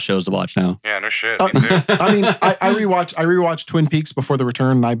have a lot of shows to watch now. Yeah, no shit. Me too. I mean, I rewatched Twin Peaks before The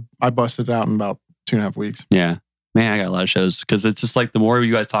Return, and I busted it out in about 2.5 weeks. Yeah. Man, I got a lot of shows because it's just like the more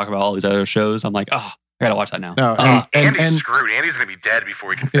you guys talk about all these other shows, I'm like, oh, I gotta watch that now. Andy's screwed. Andy's gonna be dead before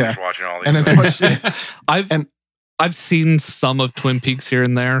we can finish watching all these. And as much I've seen some of Twin Peaks here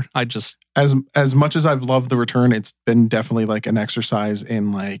and there. I just as much as I've loved The Return, it's been definitely like an exercise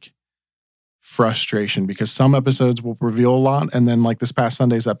in like frustration because some episodes will reveal a lot, and then like this past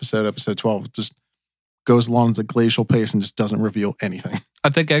Sunday's episode 12, just goes along at a glacial pace and just doesn't reveal anything. I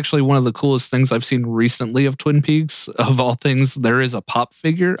think actually one of the coolest things I've seen recently of Twin Peaks, of all things, there is a pop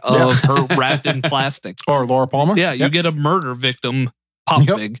figure of her wrapped in plastic. Or Laura Palmer? Yeah, you get a murder victim pop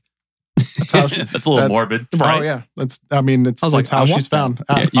fig. That's how that's a little morbid. Right? Oh yeah, that's how she's found.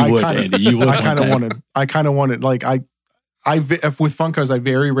 Yeah, Andy. You would. I kind of wanted. Like if with Funkos, I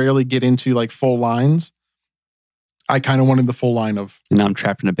very rarely get into like full lines. I kind of wanted the full line of. And now I'm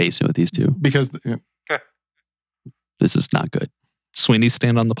trapped in a basement with these two because this is not good. Sweeney,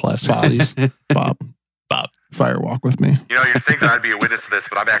 stand on the plastic, bodies. Bob, Fire Walk with Me. You know, you'd think that I'd be a witness to this,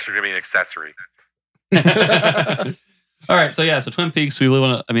 but I'm actually going to be an accessory. All right, so Twin Peaks. We really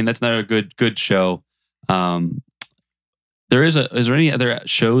want to. I mean, that's another good show. Is there any other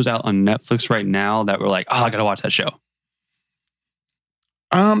shows out on Netflix right now that we're like, oh, I gotta watch that show?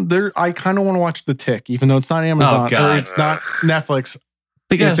 I kind of want to watch The Tick, even though it's not Amazon or it's not Netflix.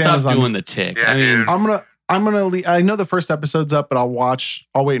 They gotta stop Amazon. doing The Tick. Yeah, I mean, dude. I'm gonna leave. I know the first episode's up, but I'll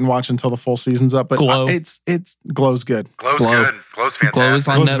wait and watch until the full season's up. But Glow. It's Glow's good. Glow's good. Glow's fantastic. Glow is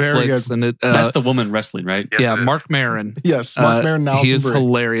on Glow's very Netflix, good. and that's the woman wrestling, right? Yes, yeah, it is. Mark Maron. Yes, Mark Maron. And he is Alison Brie.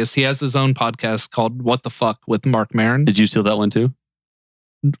 hilarious. He has his own podcast called "What the Fuck" with Mark Maron. Did you steal that one too?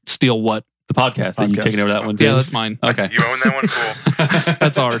 Steal what? The podcast. Are you taking over that one too? Yeah, that's mine. Okay, You own that one? Cool.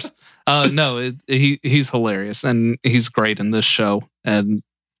 That's ours. No, he's hilarious and he's great in this show. And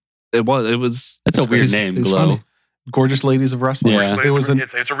it was. That's a weird name, it's Glow. funny. Gorgeous Ladies of Wrestling. Yeah. It was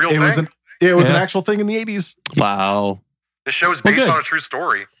It's a real thing. It was an actual thing in the 80s. Wow. This show is based good. on a true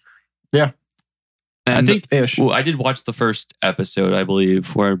story. Yeah. And I think ish. well, I did watch the first episode, I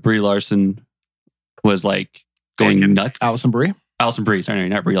believe, where Brie Larson was like going Naked. nuts. Alison Brie. Sorry,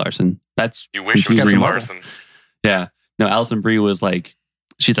 not Brie Larson. That's You wish it was confusing. Brie Larson. Yeah. No, Alison Brie was like,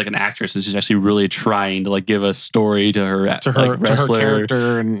 she's like an actress, and she's actually really trying to like give a story to her wrestler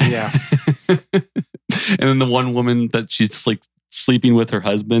character, and yeah. And then the one woman that she's like sleeping with her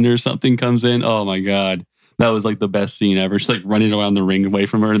husband or something comes in. Oh my god, that was like the best scene ever. She's like running around the ring away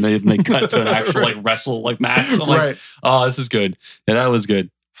from her, and they cut to an actual like wrestle like match. I'm like, oh, this is good. Yeah, that was good.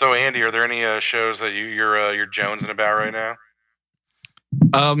 So, Andy, are there any shows that you're jonesing about right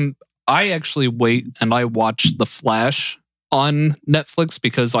now? I actually wait and I watch The Flash on Netflix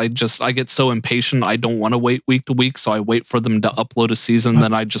because I get so impatient. I don't want to wait week to week, so I wait for them to upload a season.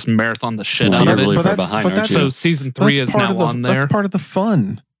 Then I just marathon the shit out you're of it. really far behind, aren't you? So season 3 is now on there. That's part of the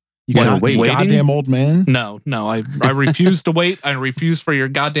fun. You Waiting? goddamn old man. No, I refuse to wait. I refuse for your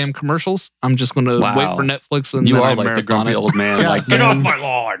goddamn commercials. I'm just going to wait for Netflix and you then are I like the marathon grumpy it. old man. Yeah, like, get off my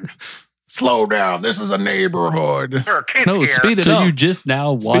lawn. Slow down. This is a neighborhood. There are kids No, here. speed it So up. you just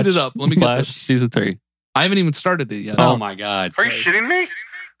now Speed watched it up. Let me get Flash this. season 3. I haven't even started it yet. Oh my god. Are you shitting me?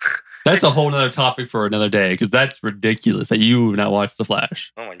 That's a whole nother topic for another day because that's ridiculous that you have not watched The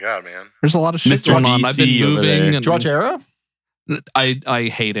Flash. Oh my god, man! There's a lot of shit Mr. going on. I've been DC over moving. there. And Did you watch Arrow? I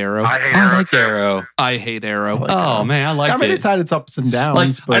hate Arrow. I hate I Arrow. like too. Arrow. I hate Arrow. I like Oh Arrow. man, I like I mean, it. it's had its ups and downs,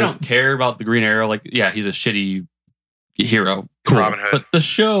 Like, but I don't care about the Green Arrow. Like, yeah, he's a shitty hero. Cool. Robin Hood. But the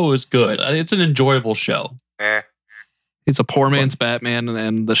show is good. It's an enjoyable show. It's a poor man's Batman,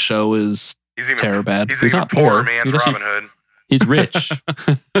 and the show is He's even terrible. He's He's even not poor poor. man's He's actually- Robin Hood. He's rich.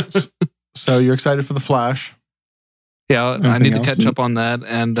 so you're excited for The Flash. Yeah, I Anything need to else? catch up on that.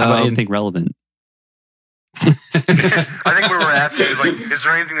 And How about anything relevant? I think we were asking is like, is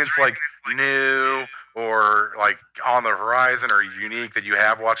there anything that's like new or like on the horizon or unique that you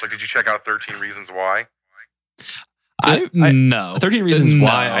have watched? Like, did you check out 13 Reasons Why? no. 13 Reasons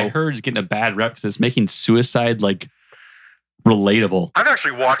Why No. I heard is getting a bad rep because it's making suicide like relatable. I've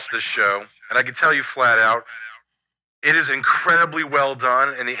actually watched this show, and I can tell you flat out, it is incredibly well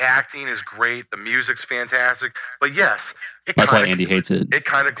done, and the acting is great. The music's fantastic. But yes, That's why Andy hates it. It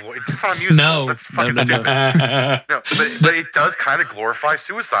kind of it's not musical. No, That's fucking no. stupid. No, but it does kind of glorify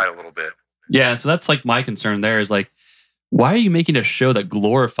suicide a little bit. Yeah, so that's like my concern there is like, why are you making a show that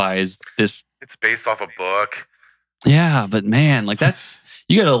glorifies this? It's based off a book. Yeah, but man, like that's,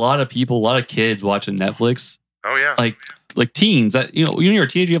 you got a lot of people, a lot of kids watching Netflix, Oh yeah. like teens that, when you're a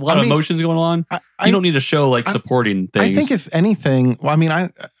teenager, you have a lot of emotions going on. You don't need a show like supporting things. I think if anything, well, I mean,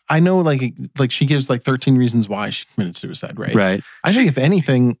 I know like she gives like 13 reasons why she committed suicide, right? Right. I think if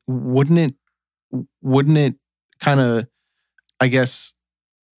anything, wouldn't it kind of, I guess,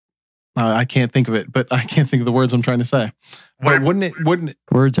 I can't think of it, but I can't think of the words I'm trying to say. But wouldn't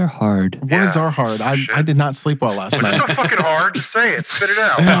Words are hard. words are hard. I did not sleep well last It's night. so fucking hard. Just say it. Spit it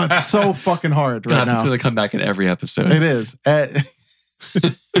out. Yeah, it's so fucking hard right God, it's now. going to come back in every episode. It is.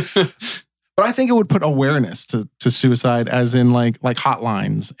 But I think it would put awareness to suicide, as in like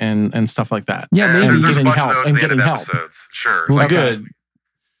hotlines and stuff like that. Yeah, maybe. And There's a getting bunch help of those and at the end getting of help. episodes. Sure. Well, Okay. good.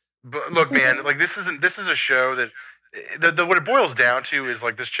 But look, man, like this is a show that what it boils down to is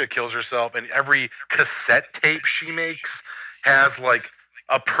like this chick kills herself, and every cassette tape she makes has like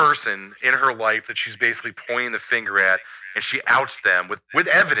a person in her life that she's basically pointing the finger at, and she outs them with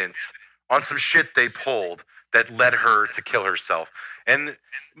evidence on some shit they pulled that led her to kill herself. And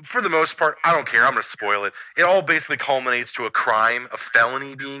for the most part, I don't care. I'm going to spoil it. It all basically culminates to a crime, a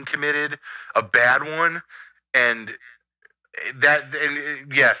felony being committed, a bad one, and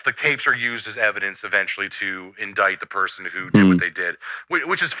yes, the tapes are used as evidence eventually to indict the person who did what they did,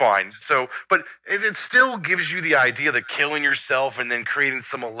 which is fine. So, but it still gives you the idea that killing yourself and then creating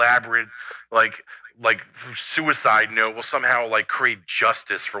some elaborate like suicide note will somehow like create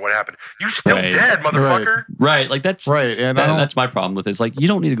justice for what happened. You still Right. dead, motherfucker. Right. Like that's Right. And I don't- that's my problem with it. It's like, you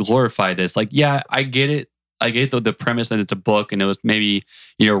don't need to glorify this. Like, yeah, I get it. I get the premise that it's a book and it was maybe,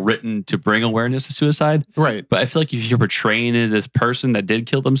 written to bring awareness to suicide. right. But I feel like if you're portraying this person that did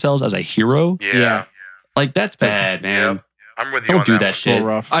kill themselves as a hero, Yeah. like that's bad, man. Yep. I'm with you Don't on do that that one. It's a little shit.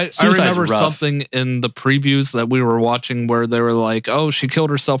 rough. I Suicide's remember rough. something in the previews that we were watching where they were like, "Oh, she killed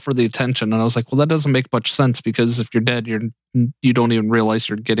herself for the attention," and I was like, "Well, that doesn't make much sense because if you're dead, you don't even realize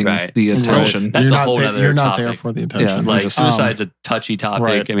you're getting Right. the attention." That's you're a not whole there, other you're not topic. there for the attention. Like Just- suicide's a touchy topic.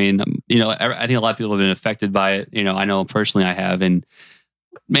 right. I mean, I think a lot of people have been affected by it. I know personally I have, and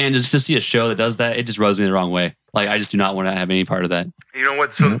man, just to see a show that does that, it just rubs me the wrong way. Like I just do not want to have any part of that. You know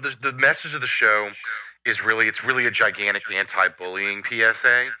what? So the message of the show is really a gigantic anti-bullying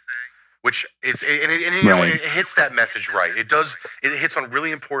PSA, which it hits that message right. It hits on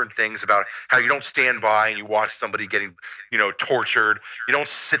really important things about how you don't stand by and you watch somebody getting tortured. You don't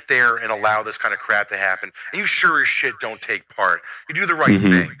sit there and allow this kind of crap to happen, and you sure as shit don't take part. You do the right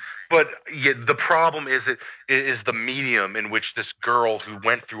thing. But the problem is the medium in which this girl who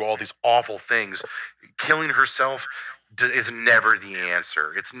went through all these awful things, killing herself, is never the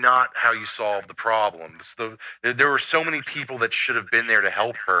answer. It's not how you solve the problem. There were so many people that should have been there to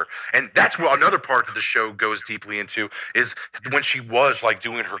help her, and that's what another part that the show goes deeply into is when she was like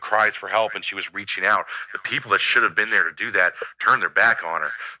doing her cries for help and she was reaching out. The people that should have been there to do that turned their back on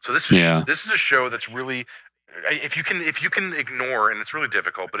her. So this is a show that's really. If you can ignore, and it's really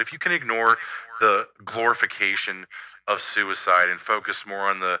difficult, but if you can ignore the glorification of suicide and focus more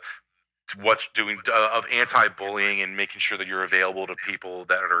on what's doing of anti-bullying and making sure that you're available to people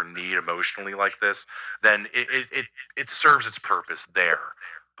that are in need emotionally like this, then it serves its purpose there.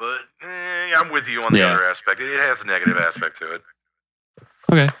 But I'm with you on the other aspect. It has a negative aspect to it.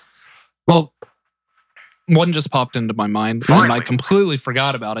 Okay. Well, one just popped into my mind, and I completely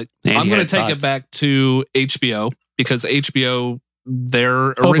forgot about it. And I'm you going had to take it thoughts. back to HBO because HBO, their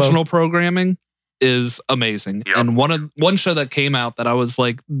original programming is amazing. Yep. And one show that came out that I was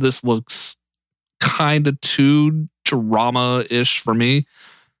like, this looks kind of too drama-ish for me,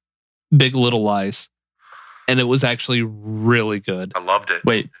 Big Little Lies. And it was actually really good. I loved it.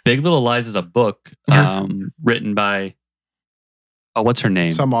 Wait, Big Little Lies is a book written by what's her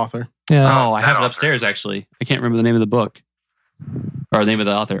name? Some author. Yeah. Oh, I have it upstairs actually. I can't remember the name of the book or the name of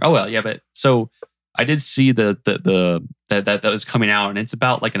the author. Oh well, yeah, but so I did see that was coming out, and it's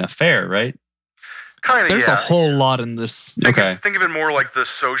about like an affair, right? Kind of. There's a whole lot in this. Think of it more like the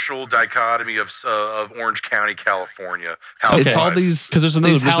social dichotomy of Orange County, California. It's all these because there's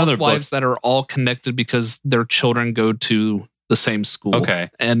these another housewives book that are all connected because their children go to the same school. Okay,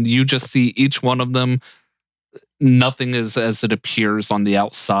 and you just see each one of them. Nothing is as it appears on the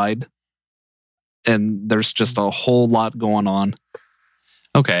outside, and there's just a whole lot going on.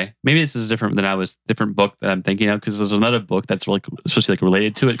 Okay, maybe this is different book that I'm thinking of, because there's another book that's like supposed to be like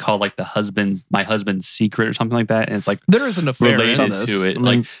related to it called like My Husband's Secret or something like that, and it's like there is an affair related to it.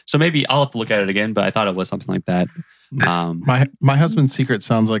 Like, so maybe I'll have to look at it again, but I thought it was something like that. My Husband's Secret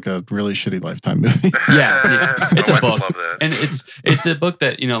sounds like a really shitty Lifetime movie. Yeah, it's a book, and it's a book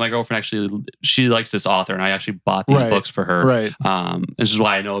that my girlfriend actually, she likes this author, and I actually bought these books for her. Right. This is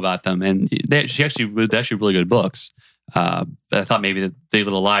why I know about them, and they're actually really good books. But I thought maybe that Big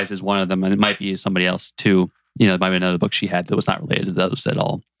Little Lies is one of them, and it might be somebody else too. It might be another book she had that was not related to those at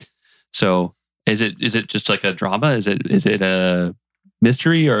all. So is it just like a drama? Is it a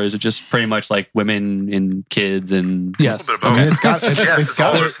mystery, or is it just pretty much like women and kids and yes? I mean, it's got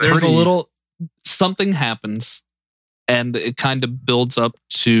there's a little something happens, and it kind of builds up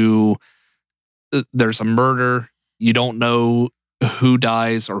to there's a murder. You don't know who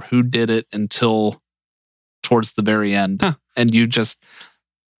dies or who did it until towards the very end. And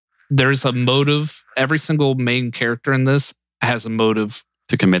there's a motive. Every single main character in this has a motive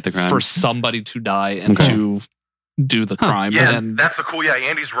to commit the crime, for somebody to die and to do the crime. Yeah, and that's the cool. Yeah,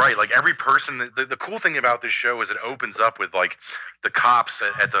 Andy's right. Like every person, the cool thing about this show is it opens up with like the cops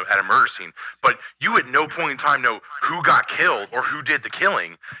at a murder scene, but you at no point in time know who got killed or who did the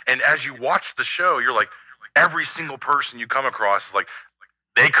killing. And as you watch the show, you're like, every single person you come across is like,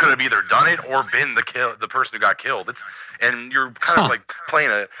 they could have either done it or been the person who got killed. And you're kind of like playing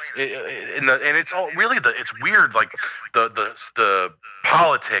and it's all really it's weird, like the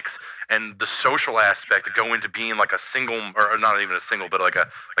politics and the social aspect that go into being like a single, or not even a single, but like a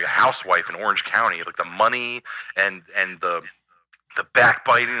housewife in Orange County, like the money and the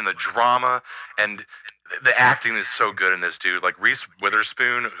backbiting and the drama, and the acting is so good in this, dude. Like Reese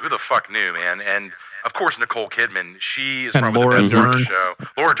Witherspoon, who the fuck knew, man? And of course, Nicole Kidman. She is probably Laura the best part of Dern. the show.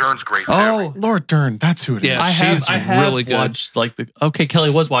 Laura Dern's great too. Oh, Laura Dern, that's who it is. Yeah, I have really good. watched like Kelly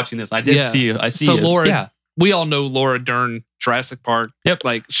was watching this. I did see. I see. So it. Laura, yeah, we all know Laura Dern, Jurassic Park. Yep.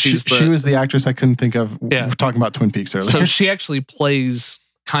 Like She was the actress I couldn't think of. Yeah. We're talking about Twin Peaks earlier. So she actually plays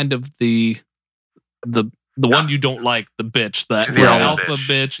kind of the one you don't like, the bitch, that The alpha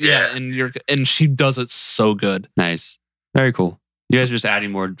bitch. Yeah. And she does it so good. nice, very cool. You guys are just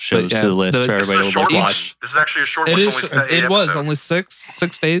adding more shows But, yeah, to the list the- for This is everybody a to short one. watch. This is actually a short It one. is. It's only eight It was episodes. only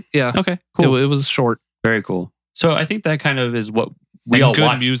six to eight. Yeah. Okay, cool, It was short. very cool. So I think that kind of is what we And all good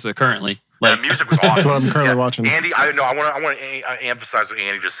watch music. currently. Yeah, Like the music was That's awesome. what I'm currently watching. Andy, I want to emphasize what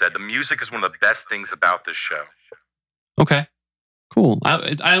Andy just said. The music is one of the best things about this show. Okay, cool.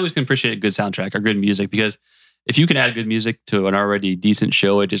 I always can appreciate a good soundtrack or good music, because if you can add good music to an already decent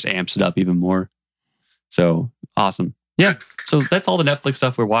show, it just amps it up even more. So awesome. Yeah. So that's all the Netflix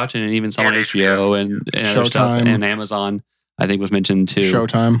stuff we're watching, and even some on And HBO and other stuff, Showtime. and Amazon, I think was mentioned too.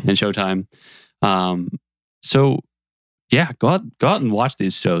 Showtime. And Showtime. So yeah, go out and watch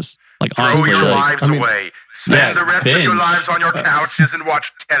these shows. Like Throw honestly, your like, lives away. Spend the rest of your binge. lives on your couches and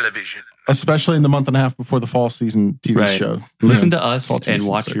watch television. Especially in the month and a half before the fall season TV Right. show. listen Yeah. to us Fall and season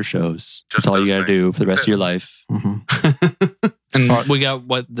watch 6. your shows. Just That's all you those got to things. do for the rest of your life. Mhm. And we got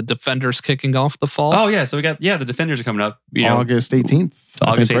the Defenders kicking off the fall. Oh yeah, so we got the Defenders are coming up. August 18th.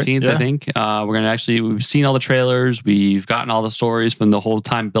 August I think, 18th, right? I think. We're going to we've seen all the trailers. We've gotten all the stories from the whole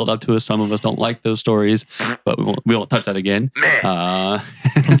time built up to us. Some of us don't like those stories, but we won't touch that again. Meh.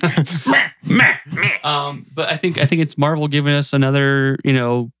 Meh. Meh. But I think it's Marvel giving us another,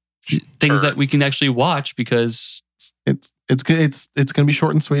 things that we can actually watch, because It's good. It's going to be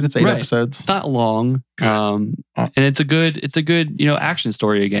short and sweet. It's 8 Right. episodes. it's not long. And it's a good, action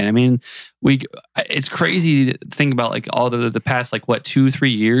story again. I mean, it's crazy to think about like all the past, like what, 2-3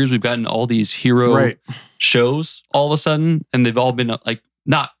 years, we've gotten all these hero Right. shows all of a sudden, and they've all been like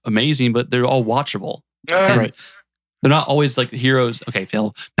not amazing, but they're all watchable. And Right. they're not always like heroes. Okay,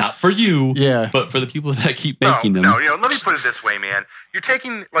 Phil, not for you, Yeah. but for the people that keep making them. No, let me put it this way, man. you're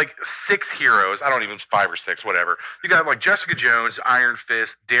taking like 6 heroes. I don't even 5 or 6, whatever. You got like Jessica Jones, Iron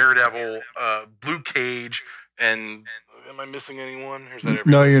Fist, Daredevil, Luke Cage, and am I missing anyone? Or is that everybody?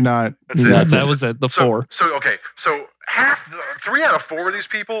 No, you're not. That's You're it. not. That was it. The 4. So okay, so 3 out of 4 of these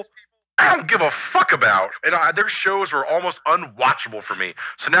people, I don't give a fuck about, and their shows were almost unwatchable for me.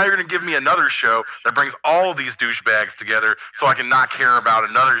 So now you're going to give me another show that brings all these douchebags together, so I can not care about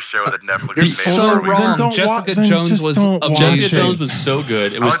another show that Netflix You're made. so wrong. Jessica Jones was Jessica Jones was so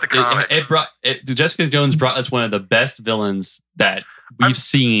good. It was. like the comic. Jessica Jones brought us one of the best villains that we've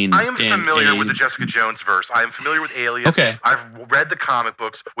seen. I am familiar with the Jessica Jones verse. I am familiar with Alias. Okay. I've read the comic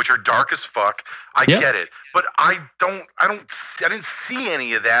books, which are dark as fuck. I get it, but I didn't see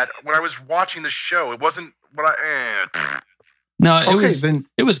any of that when I was watching the show. It wasn't what I. No,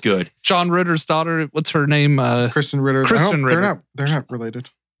 it was good. John Ritter's daughter. What's her name? Kristen Ritter. Kristen Ritter. They're not related.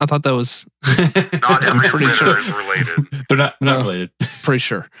 I thought that was. Not every pretty Ritter sure. is related. They're not related. Pretty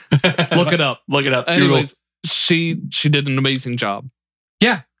sure. Look it up. Look it up. Anyways, she did an amazing job.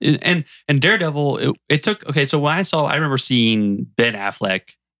 Yeah, and Daredevil. It took. Okay, so when I remember seeing Ben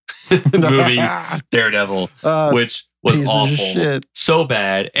Affleck the movie Daredevil, which was awful, shit. So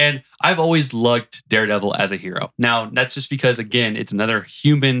bad. And I've always liked Daredevil as a hero. Now, that's just because, again, it's another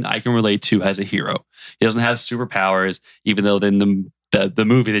human I can relate to as a hero. He doesn't have superpowers, even though in the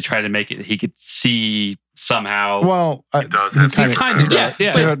movie they try to make it he could see somehow. Well, He does he have kind of, yeah.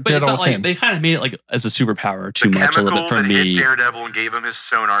 But it's not like they kind of made it like as a superpower too much a little bit for The chemical that me. hit Daredevil and gave him his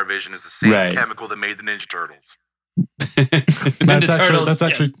sonar vision is the same Right. chemical that made the Ninja Turtles. That's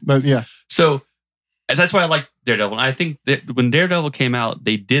actually yeah. So that's why I like Daredevil. And I think that when Daredevil came out,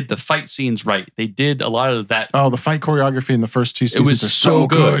 they did the fight scenes right. They did a lot of that. Oh, the fight choreography in the first 2 It seasons was are so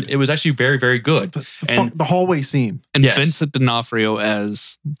good. It was actually very, very good. The hallway scene. And Yes. Vincent D'Onofrio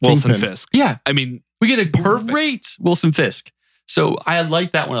as Wilson Kingpin. Fisk. Yeah, I mean, we get a Perfect. great Wilson Fisk. So I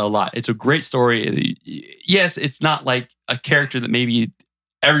like that one a lot. It's a great story. Yes, it's not like a character that maybe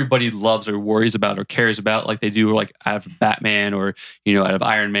everybody loves or worries about or cares about like they do like out of Batman or out of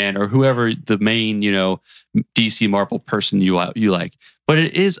Iron Man or whoever the main DC Marvel person you like. But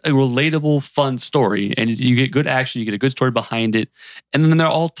it is a relatable, fun story, and you get good action, you get a good story behind it, and then they're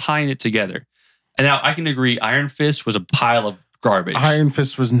all tying it together. And now I can agree, Iron Fist was a pile of garbage. Iron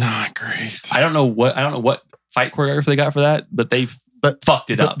Fist was not great. I don't know what fight choreography they got for that, but they fucked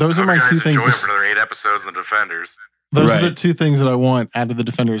it up. Those are my two things. Enjoy it for another 8 episodes in the Defenders. Those are the Right. 2 things that I want out of the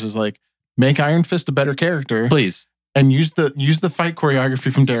Defenders is like make Iron Fist a better character, Please. and use the fight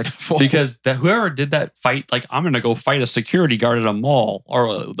choreography from Daredevil. Because whoever did that fight, like, I'm going to go fight a security guard at a mall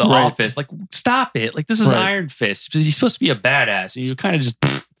or the Right. office. Like, stop it. Like, this is Right. Iron Fist. He's supposed to be a badass. And you kind of just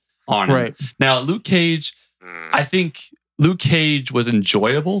on him. Right. Now, Luke Cage, I think Luke Cage was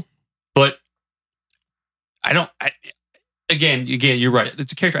enjoyable, but again, you're right.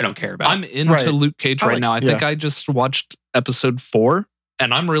 It's a character I don't care about. I'm into Right. Luke Cage I right like- now. I think I just watched episode 4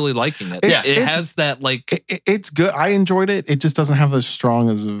 and I'm really liking it. It's- It it's- has that like It's good. I enjoyed it. It just doesn't have as strong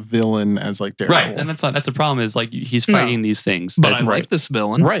as a villain as like Daredevil. right. And that's the problem is like he's No. fighting these things. but that- I like right. this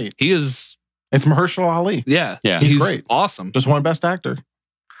villain. Right. He is It's Mahershala Ali. yeah. Yeah. He's great. Awesome. Just won Best Actor.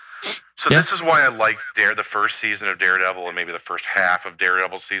 So Yeah. this is why I like the first season of Daredevil and maybe the first half of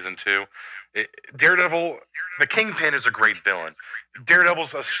Daredevil season 2. Daredevil, the Kingpin is a great villain.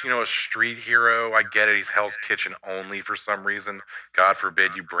 Daredevil's a street hero. I get it. He's Hell's Kitchen only for some reason. God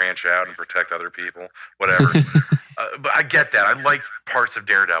forbid you branch out and protect other people. Whatever. But I get that. I like parts of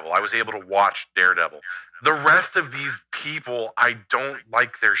Daredevil. I was able to watch Daredevil. The rest of these people, I don't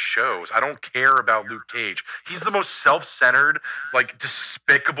like their shows. I don't care about Luke Cage. He's the most self-centered, like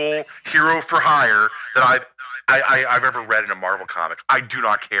despicable hero for hire that I've ever read in a Marvel comic. I do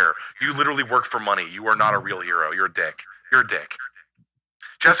not care. You literally work for money. You are not a real hero. You're a dick. You're a dick.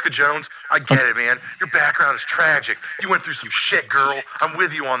 Jessica Jones, I get it, man. Your background is tragic. You went through some shit, girl. I'm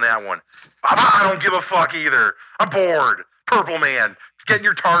with you on that one. I don't give a fuck either. I'm bored. Purple Man, get in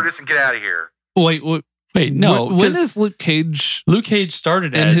your TARDIS and get out of here. Wait, no. When 'cause is Luke Cage Luke Cage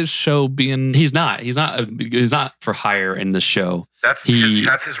started in as his show being He's not for hire in the show. That's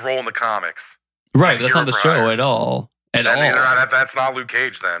his role in the comics. Right, He's that's not the hero for show hire. at all. That's not Luke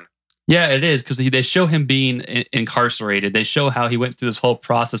Cage then. Yeah, it is because they show him being incarcerated. They show how he went through this whole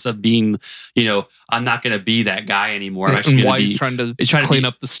process of being, I'm not going to be that guy anymore. I'm actually and going why to he's be trying to trying to clean be-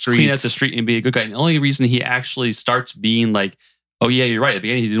 up the streets. clean up the street and be a good guy. And the only reason he actually starts being like, oh yeah, you're right. At the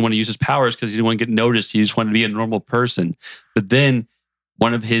beginning, he didn't want to use his powers because he didn't want to get noticed. He just wanted to be a normal person. But then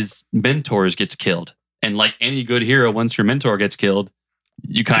one of his mentors gets killed, and like any good hero, once your mentor gets killed,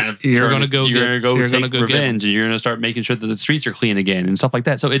 you kind of you're going to go take get revenge, and you're going to start making sure that the streets are clean again and stuff like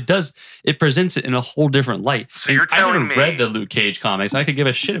that. So it presents it in a whole different light. So you're telling me, I never read the Luke Cage comics. I could give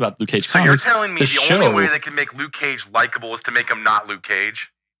a shit about Luke Cage so comics. you're telling me the only way they can make Luke Cage likable is to make him not Luke Cage?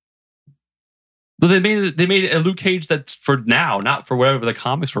 But they made a Luke Cage that's for now, not for whatever the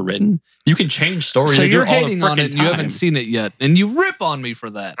comics were written. You can change stories. So you're hating on it and you haven't seen it yet. And you rip on me for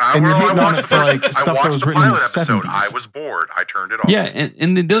that. And you're hating on it for like stuff that was written in the 70s. I was bored. I turned it off. Yeah,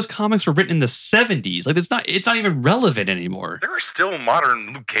 and those comics were written in the 70s. Like it's not even relevant anymore. There are still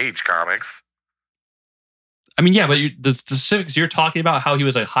modern Luke Cage comics. I mean, yeah, but the specifics you're talking about, how he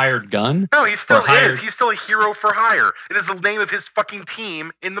was a hired gun. No, he still is. He's still a hero for hire. It is the name of his fucking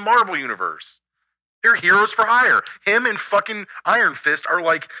team in the Marvel universe. They're heroes for hire. Him and fucking Iron Fist are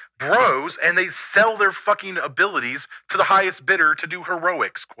like bros, and they sell their fucking abilities to the highest bidder to do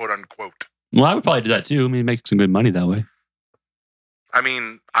heroics, quote unquote. Well, I would probably do that too. I mean, make some good money that way. I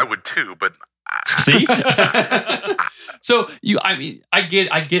mean, I would too, but see. So I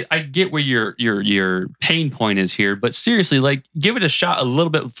get where your pain point is here, but seriously, like, give it a shot a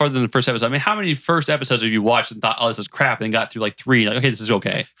little bit further than the first episode. I mean, how many first episodes have you watched and thought, oh, this is crap, and then got through like 3, like, okay, this is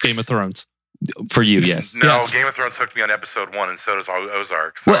okay? Game of Thrones. For you, yes. No, Game of Thrones hooked me on episode 1, and so does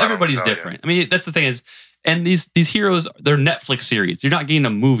Ozark. So well, everybody's different. I mean, that's the thing is, and these heroes, they're Netflix series. You're not getting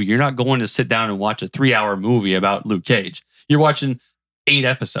a movie. You're not going to sit down and watch a 3-hour movie about Luke Cage. You're watching 8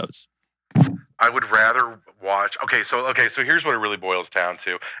 episodes. I would rather watch. Okay, so here's what it really boils down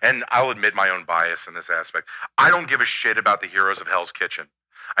to, and I'll admit my own bias in this aspect. I don't give a shit about the heroes of Hell's Kitchen.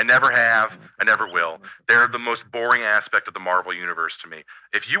 I never have. I never will. They're the most boring aspect of the Marvel universe to me.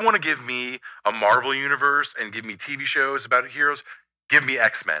 If you want to give me a Marvel universe and give me TV shows about heroes, give me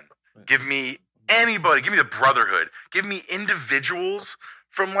X-Men. Give me anybody. Give me the Brotherhood. Give me individuals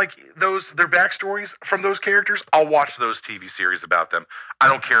from like their backstories from those characters. I'll watch those TV series about them. I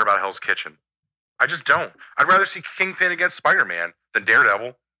don't care about Hell's Kitchen. I just don't. I'd rather see Kingpin against Spider-Man than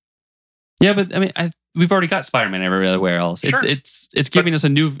Daredevil. Yeah, but I mean, we've already got Spider-Man everywhere else. Sure. It's giving us a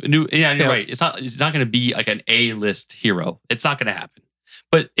new. Yeah, you're right. It's not going to be like an A-list hero. It's not going to happen.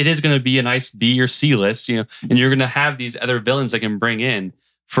 But it is going to be a nice B or C list, and you're going to have these other villains that can bring in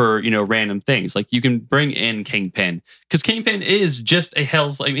for random things. Like you can bring in Kingpin because Kingpin is just a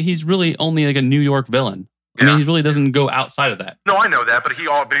he's really only like a New York villain. I mean, he really doesn't go outside of that. No, I know that, but he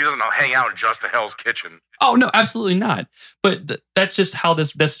doesn't hang out in just a Hell's Kitchen. Oh no, absolutely not. But that's just how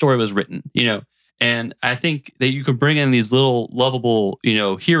this story was written, And I think that you can bring in these little lovable,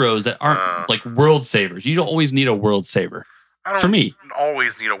 heroes that aren't like world savers. You don't always need a world saver. I don't For me,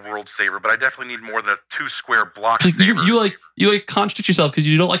 always need a world saver, but I definitely need more than a 2 square block saver. You contradict yourself because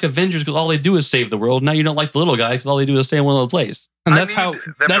you don't like Avengers because all they do is save the world. Now you don't like the little guy because all they do is stay in one little place. And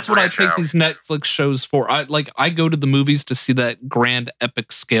that's what I take these Netflix shows for. I go to the movies to see that grand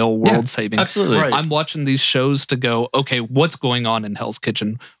epic scale world saving. Absolutely. Right. I'm watching these shows to go, okay, what's going on in Hell's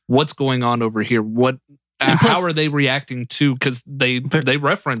Kitchen? What's going on over here? How are they reacting to? Because they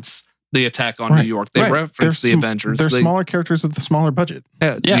reference the attack on New York. They reference the Avengers. They're smaller characters with a smaller budget.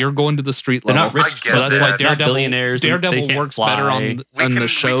 Yeah, you're going to the street They're level. not rich, so that's why Daredevil works better on the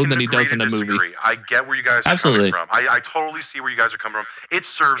show than he does in a movie. I get where you guys are coming from. I totally see where you guys are coming from. It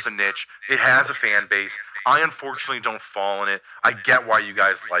serves a niche. It has a fan base. I unfortunately don't fall in it. I get why you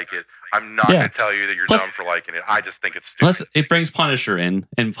guys like it. I'm not going to tell you that you're dumb for liking it. I just think it's stupid. Plus, it brings Punisher in,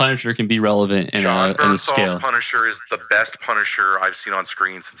 and Punisher can be relevant in a scale. Punisher is the best Punisher I've seen on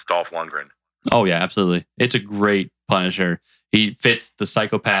screen since Dolph Lundgren. Oh yeah, absolutely. It's a great Punisher. He fits the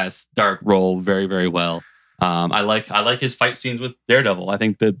psychopath dark role very, very well. I like his fight scenes with Daredevil. I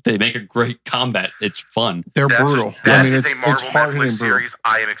think that they make a great combat. It's fun. They're brutal. It's hard hitting series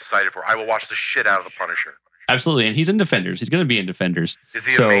I am excited for. I will watch the shit out of the Punisher. Absolutely, and he's in Defenders. He's going to be in Defenders. Is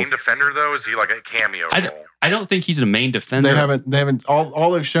he a main defender though? Is he like a cameo role? I don't think he's a main defender. They haven't.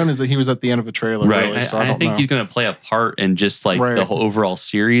 All they've shown is that he was at the end of a trailer. Right. Really, so I think he's going to play a part in just like the whole overall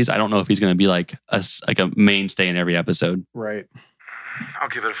series. I don't know if he's going to be like a mainstay in every episode. Right. I'll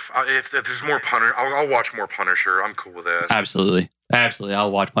give it. If there's more Punisher, I'll watch more Punisher. I'm cool with that. Absolutely.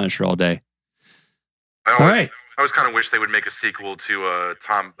 I'll watch Punisher all day. All right. I always kind of wish they would make a sequel to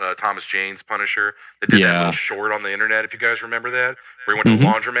Thomas Jane's Punisher. They did that little short on the internet, if you guys remember that, where he went to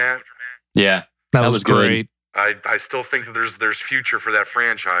the laundromat. Yeah, that was great. I still think that there's future for that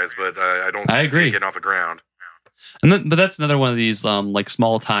franchise, but I don't. I agree. Getting off the ground. But that's another one of these like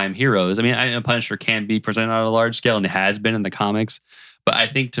small time heroes. I mean, I know Punisher can be presented on a large scale, and it has been in the comics. But I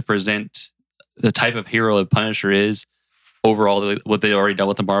think to present the type of hero that Punisher is overall, what they already done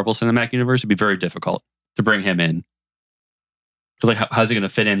with the Marvel Cinematic Universe, would be very difficult to bring him in. Because like, how's he going to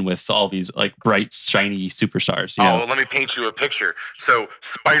fit in with all these like bright, shiny superstars? You know? Well, let me paint you a picture. So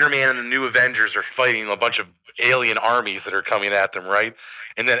Spider-Man and the New Avengers are fighting a bunch of alien armies that are coming at them, right?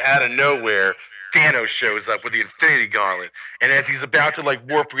 And then out of nowhere, Thanos shows up with the Infinity Gauntlet, and as he's about to like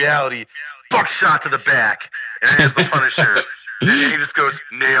warp reality, buckshot to the back, and there's the Punisher. And he just goes,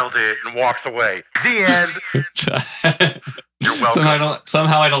 nailed it, and walks away. The end. You're welcome.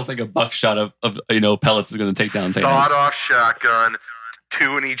 Somehow I don't think a buckshot of pellets is going to take down Thanos. Sawed-off shotgun,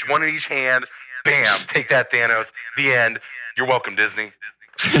 one in each hand. Bam! Take that, Thanos. The end. You're welcome, Disney.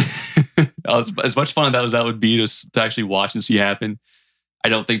 As much fun as that would be to actually watch and see happen, I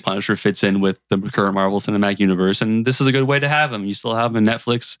don't think Punisher fits in with the current Marvel Cinematic Universe, and this is a good way to have him. You still have him in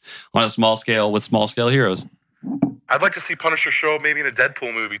Netflix on a small scale with small scale heroes. I'd like to see Punisher show up maybe in a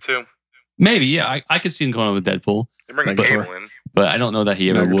Deadpool movie too. Maybe, yeah. I could see him going on with Deadpool. They bring Cable in. But I don't know that he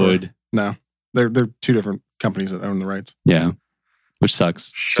ever would. No. They're two different companies that own the rights. Yeah. Which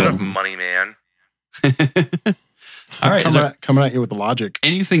sucks. Shut up, money man. All right. Coming at you with the logic.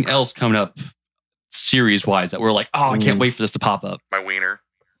 Anything else coming up series-wise that we're like, I can't wait for this to pop up? My wiener.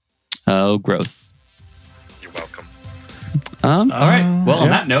 Oh, gross. You're welcome. All right. Well, on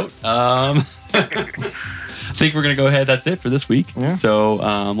that note, I think we're going to go ahead. That's it for this week. Yeah.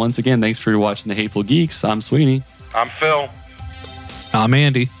 So, once again, thanks for watching The Hateful Geeks. I'm Sweeney. I'm Phil. I'm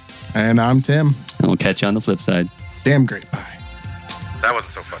Andy. And I'm Tim. And we'll catch you on the flip side. Damn great pie. That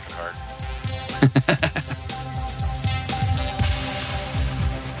wasn't so fucking hard.